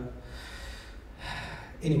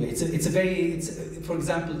 Anyway, for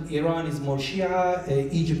example, Iran is more Shia,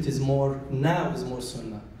 Egypt is more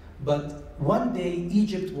Sunnah. But one day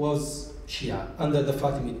Egypt was Shia under the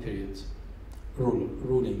Fatimid period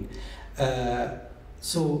ruling.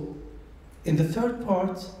 So in the third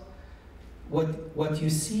part, what you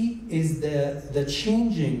see is the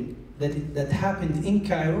changing that happened in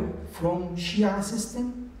Cairo from Shia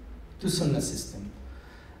system to Sunnah system.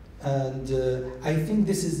 And I think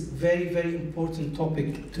this is very important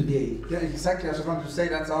topic today. Yeah, exactly. I just wanted to say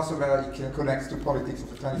that's also where it connects to politics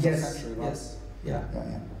of the 21st century, right? Yes, yeah.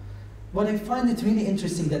 But I find it really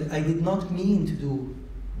interesting that I did not mean to do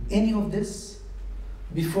any of this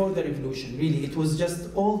before the revolution. Really, it was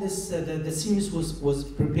just all this. The series was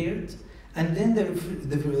prepared, and then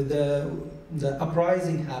the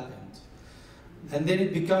uprising happened. And then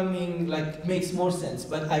it becoming like makes more sense,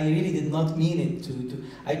 but I really did not mean it to.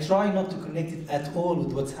 I try not to connect it at all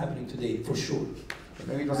with what's happening today, for sure.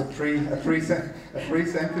 Maybe it was a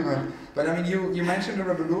pre-sentiment. But I mean, you mentioned the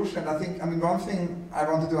revolution. I mean, one thing I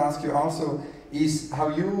wanted to ask you also is how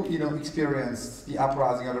you experienced the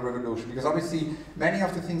uprising of the revolution, because obviously many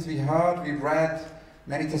of the things we heard, we read,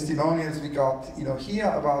 many testimonials we got here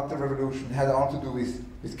about the revolution had all to do with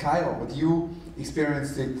Cairo, but you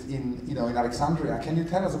experienced it in Alexandria. Can you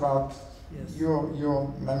tell us about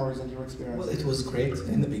your memories and your experience? Well, it was great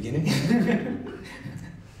in the beginning.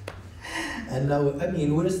 And now, I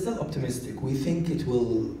mean, we're still optimistic. We think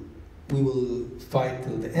we will fight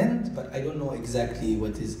till the end, but I don't know exactly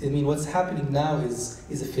what is. I mean, what's happening now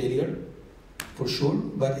is a failure, for sure,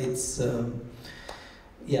 but it's,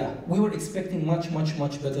 yeah, we were expecting much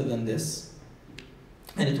better than this.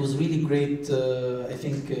 And it was really great, I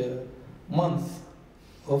think, month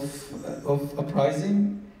of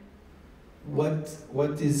uprising. What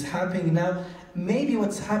is happening now? Maybe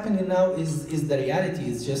what's happening now is the reality.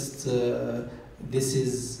 It's just this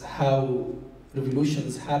is how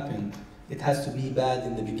revolutions happen. It has to be bad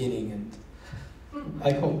in the beginning, and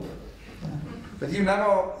I hope. But you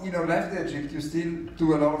never, left Egypt. You still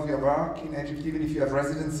do a lot of your work in Egypt, even if you have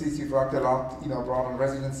residencies. You've worked a lot, abroad on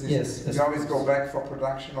residencies. Yes. You always go back for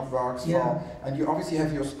production of works. Yeah. And you obviously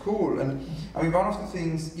have your school. And I mean, one of the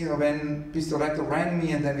things, when Pistoletto rang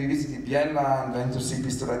me, and then we visited Biella and went to see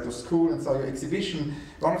Pistoletto's school and saw your exhibition.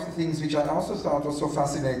 One of the things which I also thought was so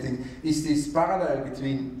fascinating is this parallel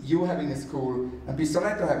between you having a school and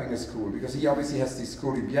Pistoletto having a school, because he obviously has this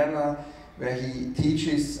school in Biella, where he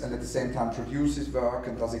teaches and at the same time produces work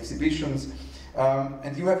and does exhibitions.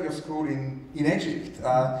 And you have your school in Egypt.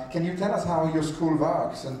 Can you tell us how your school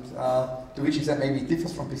works and to which extent maybe it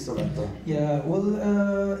differs from Pistoletto? Yeah,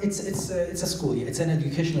 well, it's a school, yeah. It's an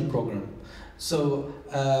educational program. So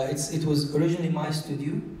it was originally my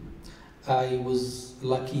studio. I was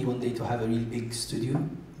lucky one day to have a really big studio.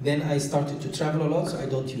 Then I started to travel a lot, so I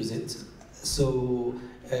don't use it. So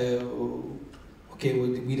okay,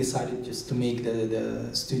 we decided just to make the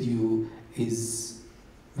studio is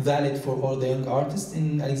valid for all the young artists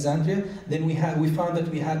in Alexandria. Then we found that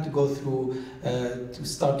we had to go through to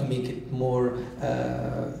start to make it more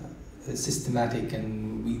systematic,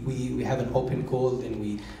 and we have an open call, and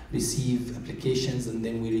we receive applications, and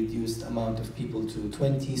then we reduced the amount of people to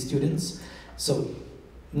 20 students. So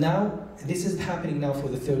now this is happening now for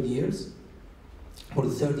the third year.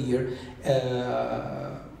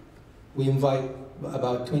 We invite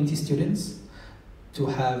about 20 students to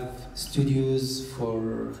have studios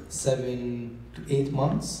for 7 to 8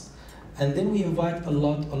 months, and then we invite a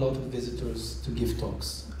lot of visitors to give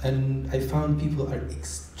talks. And I found people are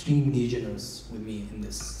extremely generous with me in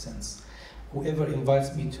this sense. Whoever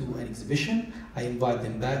invites me to an exhibition, I invite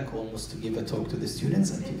them back almost to give a talk to the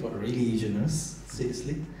students, and people are really generous,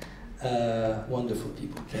 seriously. Wonderful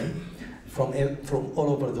people came from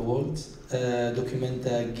all over the world.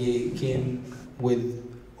 Documenta came with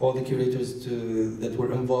all the curators that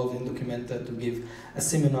were involved in Documenta to give a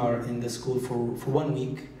seminar in the school for 1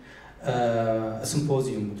 week. a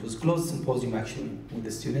symposium. It was a closed symposium actually with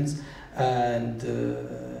the students, and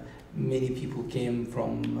many people came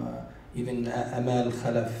from even Amal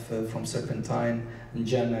Khalaf from Serpentine, and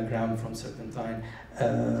Jana Graham from Serpentine.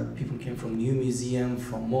 People came from New Museum,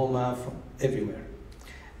 from MoMA, from everywhere.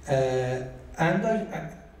 And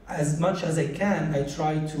as much as I can, I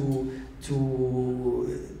try to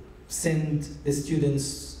send the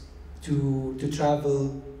students to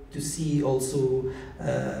travel, to see also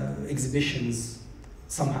exhibitions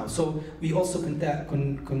somehow. So we also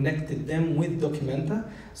connected them with Documenta.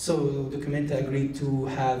 So Documenta agreed to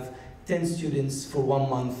have 10 students for 1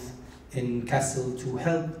 month in Kassel to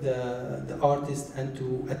help the artist and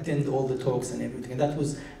to attend all the talks and everything. And that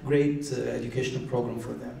was great educational program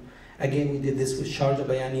for them. Again, we did this with Sharjah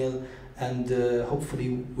Biennial, and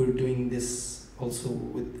hopefully we're doing this also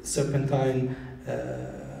with Serpentine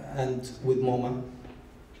and with MoMA,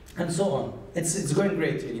 and so on. It's going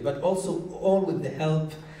great, really, but also all with the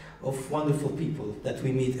help of wonderful people that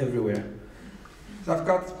we meet everywhere. So I've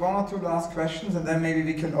got 1 or 2 last questions, and then maybe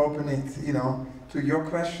we can open it, to your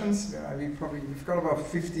questions. We've got about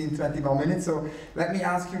 15, 20 more minutes, so let me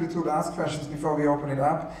ask you the 2 last questions before we open it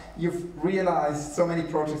up. You've realized so many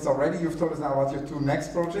projects already. You've told us now about your 2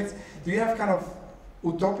 next projects. Do you have kind of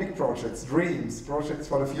utopic projects, dreams, projects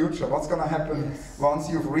for the future? What's going to happen once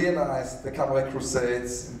you've realized the Cabaret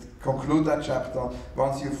Crusades, and conclude that chapter,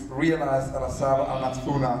 once you've realized Al-Asaba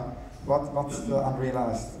Al-Matfuna? What's the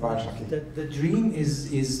unrealized, Wael Shawky? The dream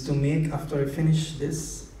is to make, after I finish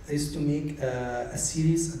this, is to make a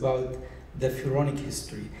series about the pharaonic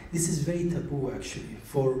history. This is very taboo actually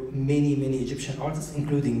for many Egyptian artists,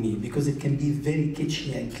 including me, because it can be very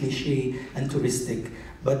kitschy and cliche and touristic.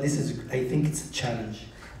 But this is, I think it's a challenge.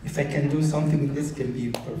 If I can do something with this, it can be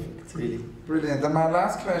perfect, really. Brilliant. And my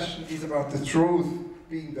last question is about the truth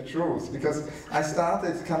being the truth, because I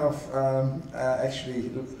started kind of actually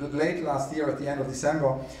late last year at the end of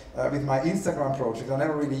December with my Instagram project. I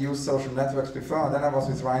never really used social networks before, and then I was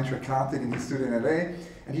with Ryan Tricati in his studio in LA,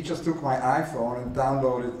 and he just took my iPhone and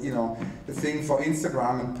downloaded, the thing for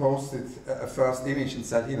Instagram and posted a first image and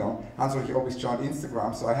said, Ulrich always joined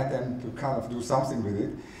Instagram, so I had them to kind of do something with it.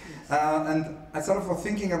 And I sort of was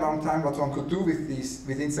thinking a long time what one could do with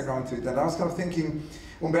Instagram and Twitter, and I was kind of thinking,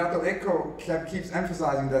 Umberto Eco keeps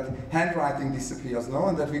emphasizing that handwriting disappears,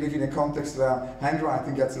 and that we live in a context where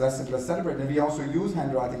handwriting gets less and less celebrated, and we also use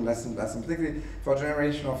handwriting less and less, and particularly for a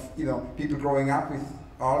generation of people growing up with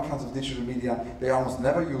all kinds of digital media, they almost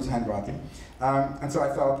never use handwriting. And so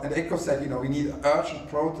I thought, and Eco said, we need urgent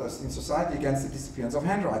protest in society against the disappearance of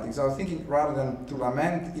handwriting. So I was thinking, rather than to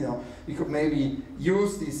lament, we could maybe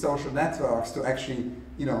use these social networks to actually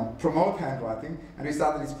promote handwriting, and we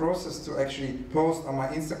started this process to actually post on my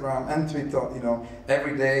Instagram and Twitter,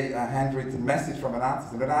 every day a handwritten message from an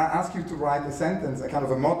artist. And when I asked you to write a sentence, a kind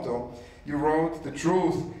of a motto, you wrote, "The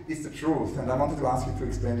truth is the truth," and I wanted to ask you to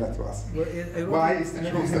explain that to us. Well, why is the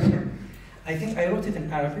truth the truth? I think I wrote it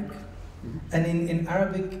in Arabic, and in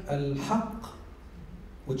Arabic, al-haq,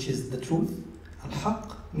 which is the truth,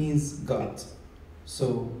 al-haq means God.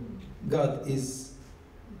 So God is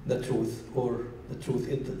the truth, or the truth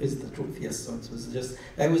is the truth. Yes. So it was just,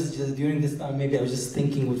 I was just during this time, maybe I was just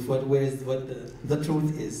thinking with what the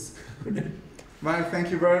truth is. Wael,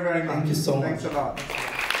 thank you very, very much. Thank you so much. Thanks a lot.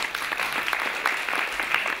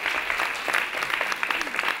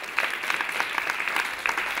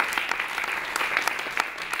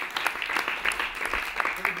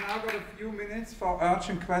 We've now got a few minutes for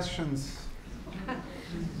urgent questions.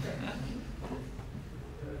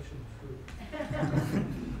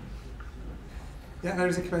 Yeah, there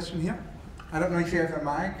is a question here. I don't know if you have a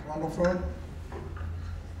mic, wonderful.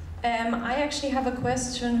 I actually have a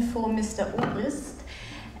question for Mr. Obrist.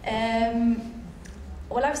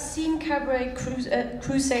 Well, I've seen Cabaret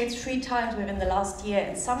Crusades 3 times within the last year,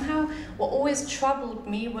 and somehow what always troubled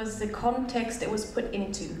me was the context it was put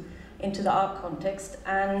into the art context.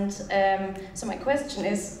 And so my question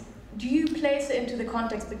is, do you place it into the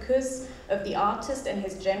context because of the artist and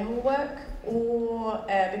his general work, or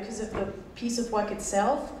because of the piece of work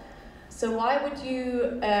itself? So why would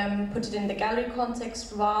you put it in the gallery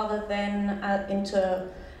context rather than into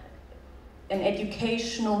an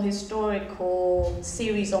educational, historical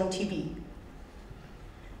series on TV?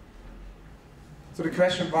 So the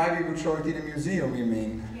question, why we would show it in a museum, you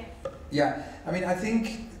mean? Yes. Yeah, I mean, I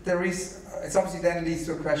think there is, it's obviously then leads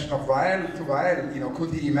to a question of Wael,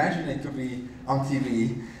 could he imagine it to be on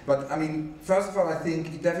TV? But I mean, first of all, I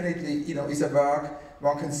think it definitely, is a work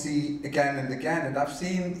one can see again and again. And I've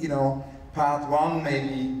seen, part 1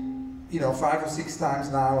 maybe, 5 or 6 times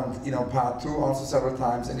now, and part 2 also several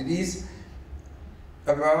times. And it is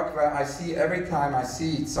a work where I see every time I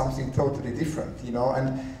see it something totally different, you know,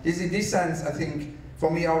 and this in this sense I think for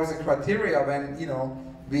me always a criteria when, you know,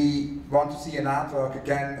 we want to see an artwork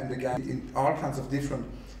again and again in all kinds of different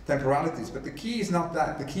temporalities. But the key is not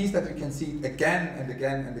that. The key is that we can see it again and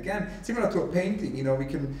again and again. Similar to a painting, you know, we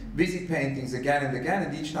can visit paintings again and again,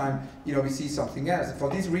 and each time, you know, we see something else. For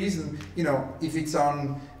this reason, you know, if it's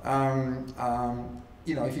on,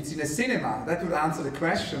 you know, if it's in a cinema, that would answer the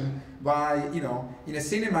question why, you know, in a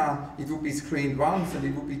cinema it would be screened once, and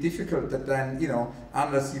it would be difficult that then, you know,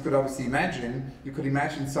 unless you could obviously imagine, you could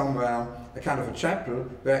imagine somewhere a kind of a chapel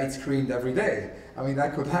where it's screened every day. I mean,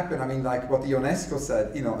 that could happen. I mean, like what UNESCO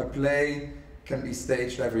said, you know, a play can be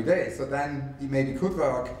staged every day. So then it maybe could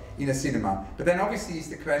work in a cinema. But then obviously is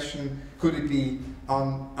the question, could it be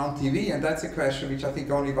on TV? And that's a question which I think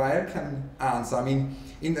only Wael can answer. I mean,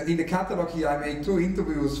 in the catalogue here, I made 2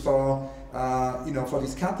 interviews for, you know, for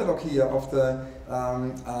this catalogue here of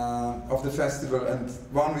the festival, and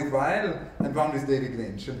one with Wael and one with David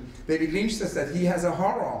Lynch. And David Lynch says that he has a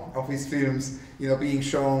horror of his films, you know, being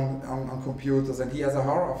shown on computers, and he has a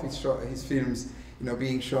horror of his films, you know,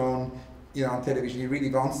 being shown, you know, on television. He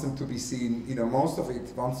really wants them to be seen, you know, most of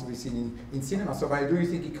it wants to be seen in cinema. So why do you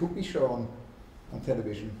think it could be shown on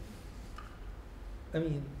television? I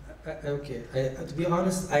mean, okay, to be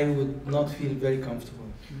honest, I would not feel very comfortable.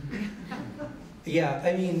 Yeah,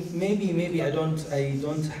 I mean, maybe I don't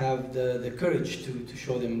have the courage to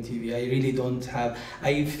show them on TV. I really don't have.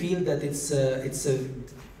 I feel that it's a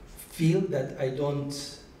field that I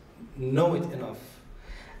don't know it enough.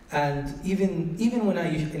 And even when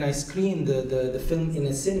I screen the film in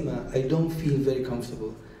a cinema, I don't feel very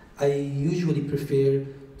comfortable. I usually prefer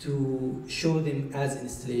to show them as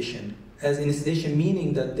installation. As an installation,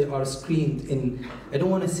 meaning that they are screened in, I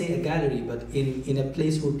don't want to say a gallery, but in a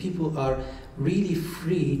place where people are really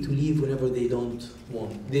free to leave whenever they don't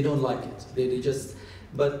want. They don't like it. They just,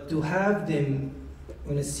 but to have them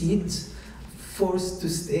on a seat, forced to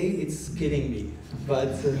stay, it's killing me.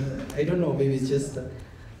 But I don't know, maybe it's just...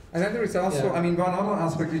 And then there is also, yeah. I mean, one other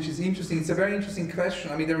aspect which is interesting, it's a very interesting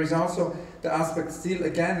question. I mean, there is also the aspect still,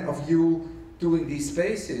 again, of you doing these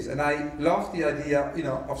spaces. And I love the idea, you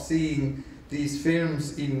know, of seeing these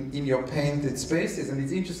films in your painted spaces. And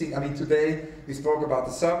it's interesting, I mean, today we spoke about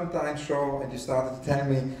the Serpentine show, and you started to tell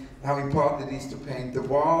me how important it is to paint the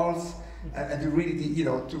walls, and to really, you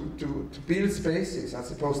know, to build spaces. I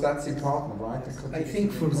suppose that's important, right? I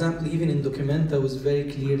think, for example, even in Documenta was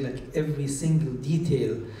very clear, like every single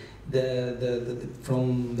detail,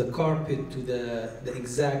 from the carpet to the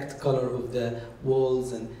exact color of the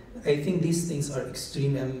walls, and I think these things are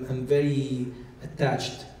extreme. I'm very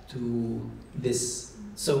attached to this.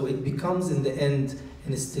 So it becomes, in the end,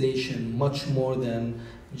 an installation much more than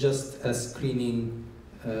just a screening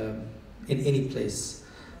in any place.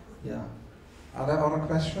 Yeah. Are there other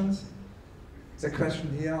questions? There's a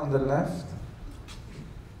question here on the left.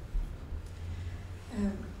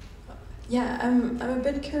 Yeah, I'm a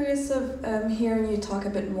bit curious of hearing you talk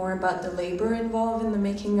a bit more about the labor involved in the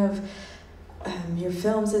making of your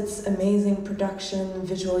films. It's amazing production,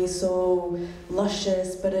 visually so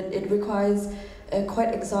luscious, but it requires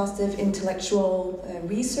quite exhaustive intellectual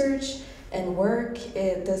research and work.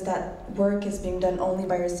 Does that work is being done only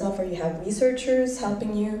by yourself, or you have researchers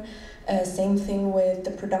helping you? Same thing with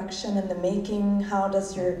the production and the making. How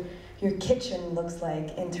does your kitchen looks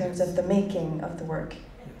like in terms of the making of the work?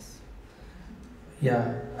 Yes.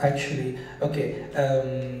 Yeah, actually, okay.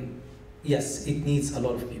 Yes, it needs a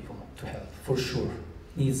lot of people to help, for sure.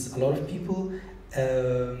 It needs a lot of people.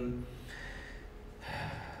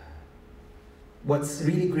 What's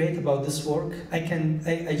really great about this work,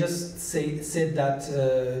 I just said that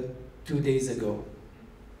 2 days ago,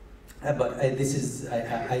 but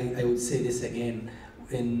I would say this again,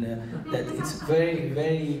 that it's very,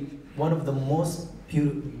 very, one of the most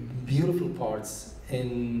beautiful parts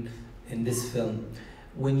in this film.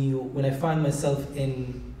 When I find myself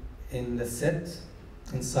in the set,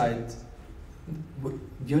 inside,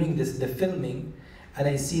 during the filming, and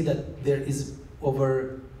I see that there is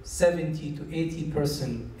over 70 to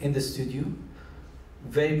 80% in the studio,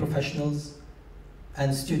 very professionals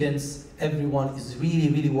and students. Everyone is really,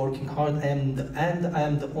 really working hard, and I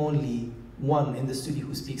am the only one in the studio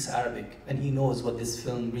who speaks Arabic, and he knows what this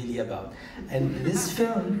film really about. And this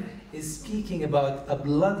film is speaking about a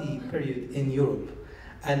bloody period in Europe,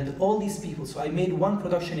 and all these people. So I made one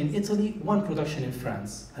production in Italy, one production in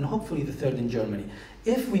France, and hopefully the third in Germany.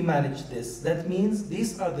 If we manage this, that means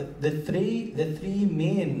these are the three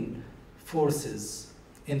main forces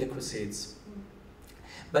in the Crusades.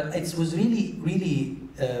 But it was really, really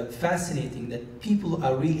fascinating that people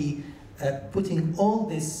are really putting all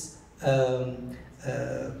this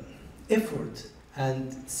effort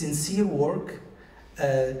and sincere work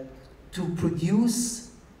to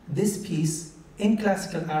produce this piece in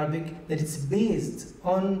classical Arabic, that it's based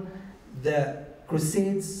on the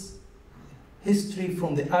Crusades history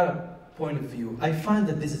from the Arab point of view. I find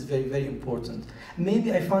that this is very, very important.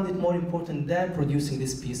 Maybe I found it more important than producing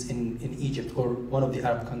this piece in Egypt or one of the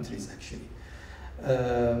Arab countries, actually.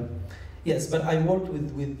 Yes, but I worked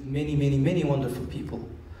with many, many, many wonderful people,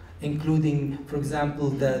 including, for example,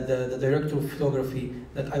 the director of photography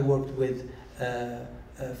that I worked with,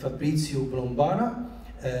 Fabrizio Blombara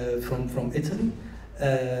from Italy,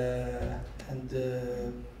 and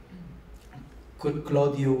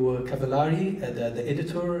Claudio Cavallari, the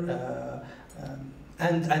editor,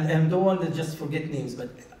 and I don't want to just forget names, but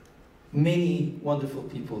many wonderful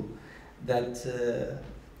people that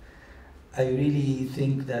I really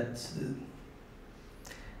think that,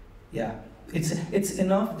 yeah, it's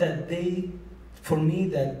enough that they, for me,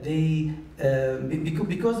 that they,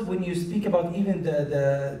 because when you speak about even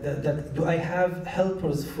that do I have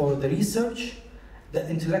helpers for the research, the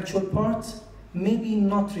intellectual part, maybe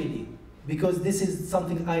not really, because this is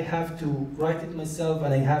something I have to write it myself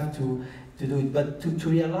and I have to do it, but to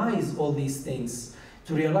realize all these things,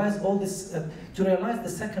 to realize all this, to realize the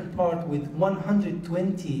second part with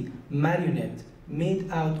 120 marionette made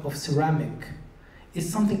out of ceramic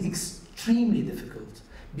is something extremely difficult,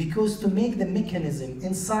 because to make the mechanism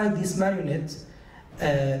inside this marionette,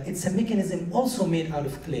 it's a mechanism also made out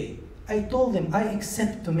of clay. I told them I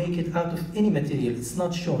accept to make it out of any material, it's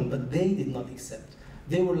not shown, but they did not accept.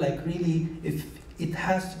 They were like, really, if it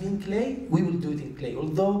has to be in clay, we will do it in clay.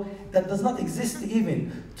 Although that does not exist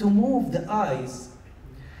even. To move the eyes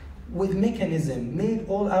with mechanism made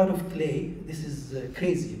all out of clay, this is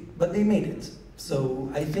crazy, but they made it.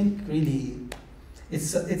 So I think really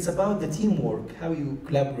it's about the teamwork, how you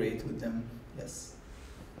collaborate with them. Yes.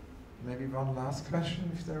 Maybe one last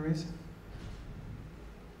question, if there is.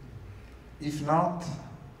 If not,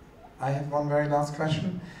 I have one very last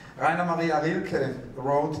question. Rainer Maria Rilke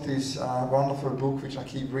wrote this wonderful book, which I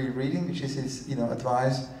keep rereading, which is his,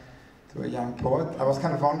 advice to a young poet. I was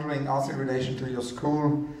kind of wondering, also in relation to your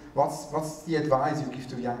school, what's the advice you give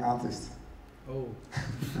to young artists? Oh,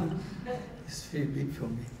 it's very big for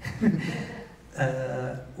me.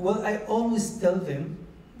 Well, I always tell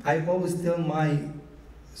my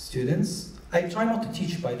students, I try not to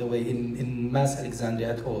teach, by the way, in Mass Alexandria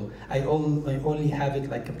at all. I only have it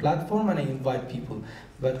like a platform and I invite people,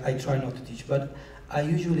 but I try not to teach. But I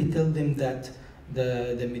usually tell them that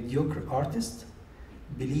the mediocre artist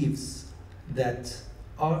believes that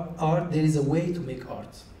art, there is a way to make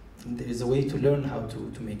art. And there is a way to learn how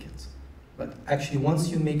to make it. But actually, once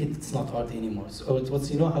you make it, it's not art anymore. So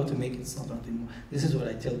once you know how to make it, it's not art anymore. This is what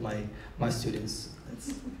I tell my students.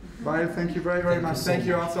 Wael, thank you very, very much. Thank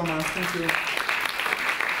you all so much. Thank you.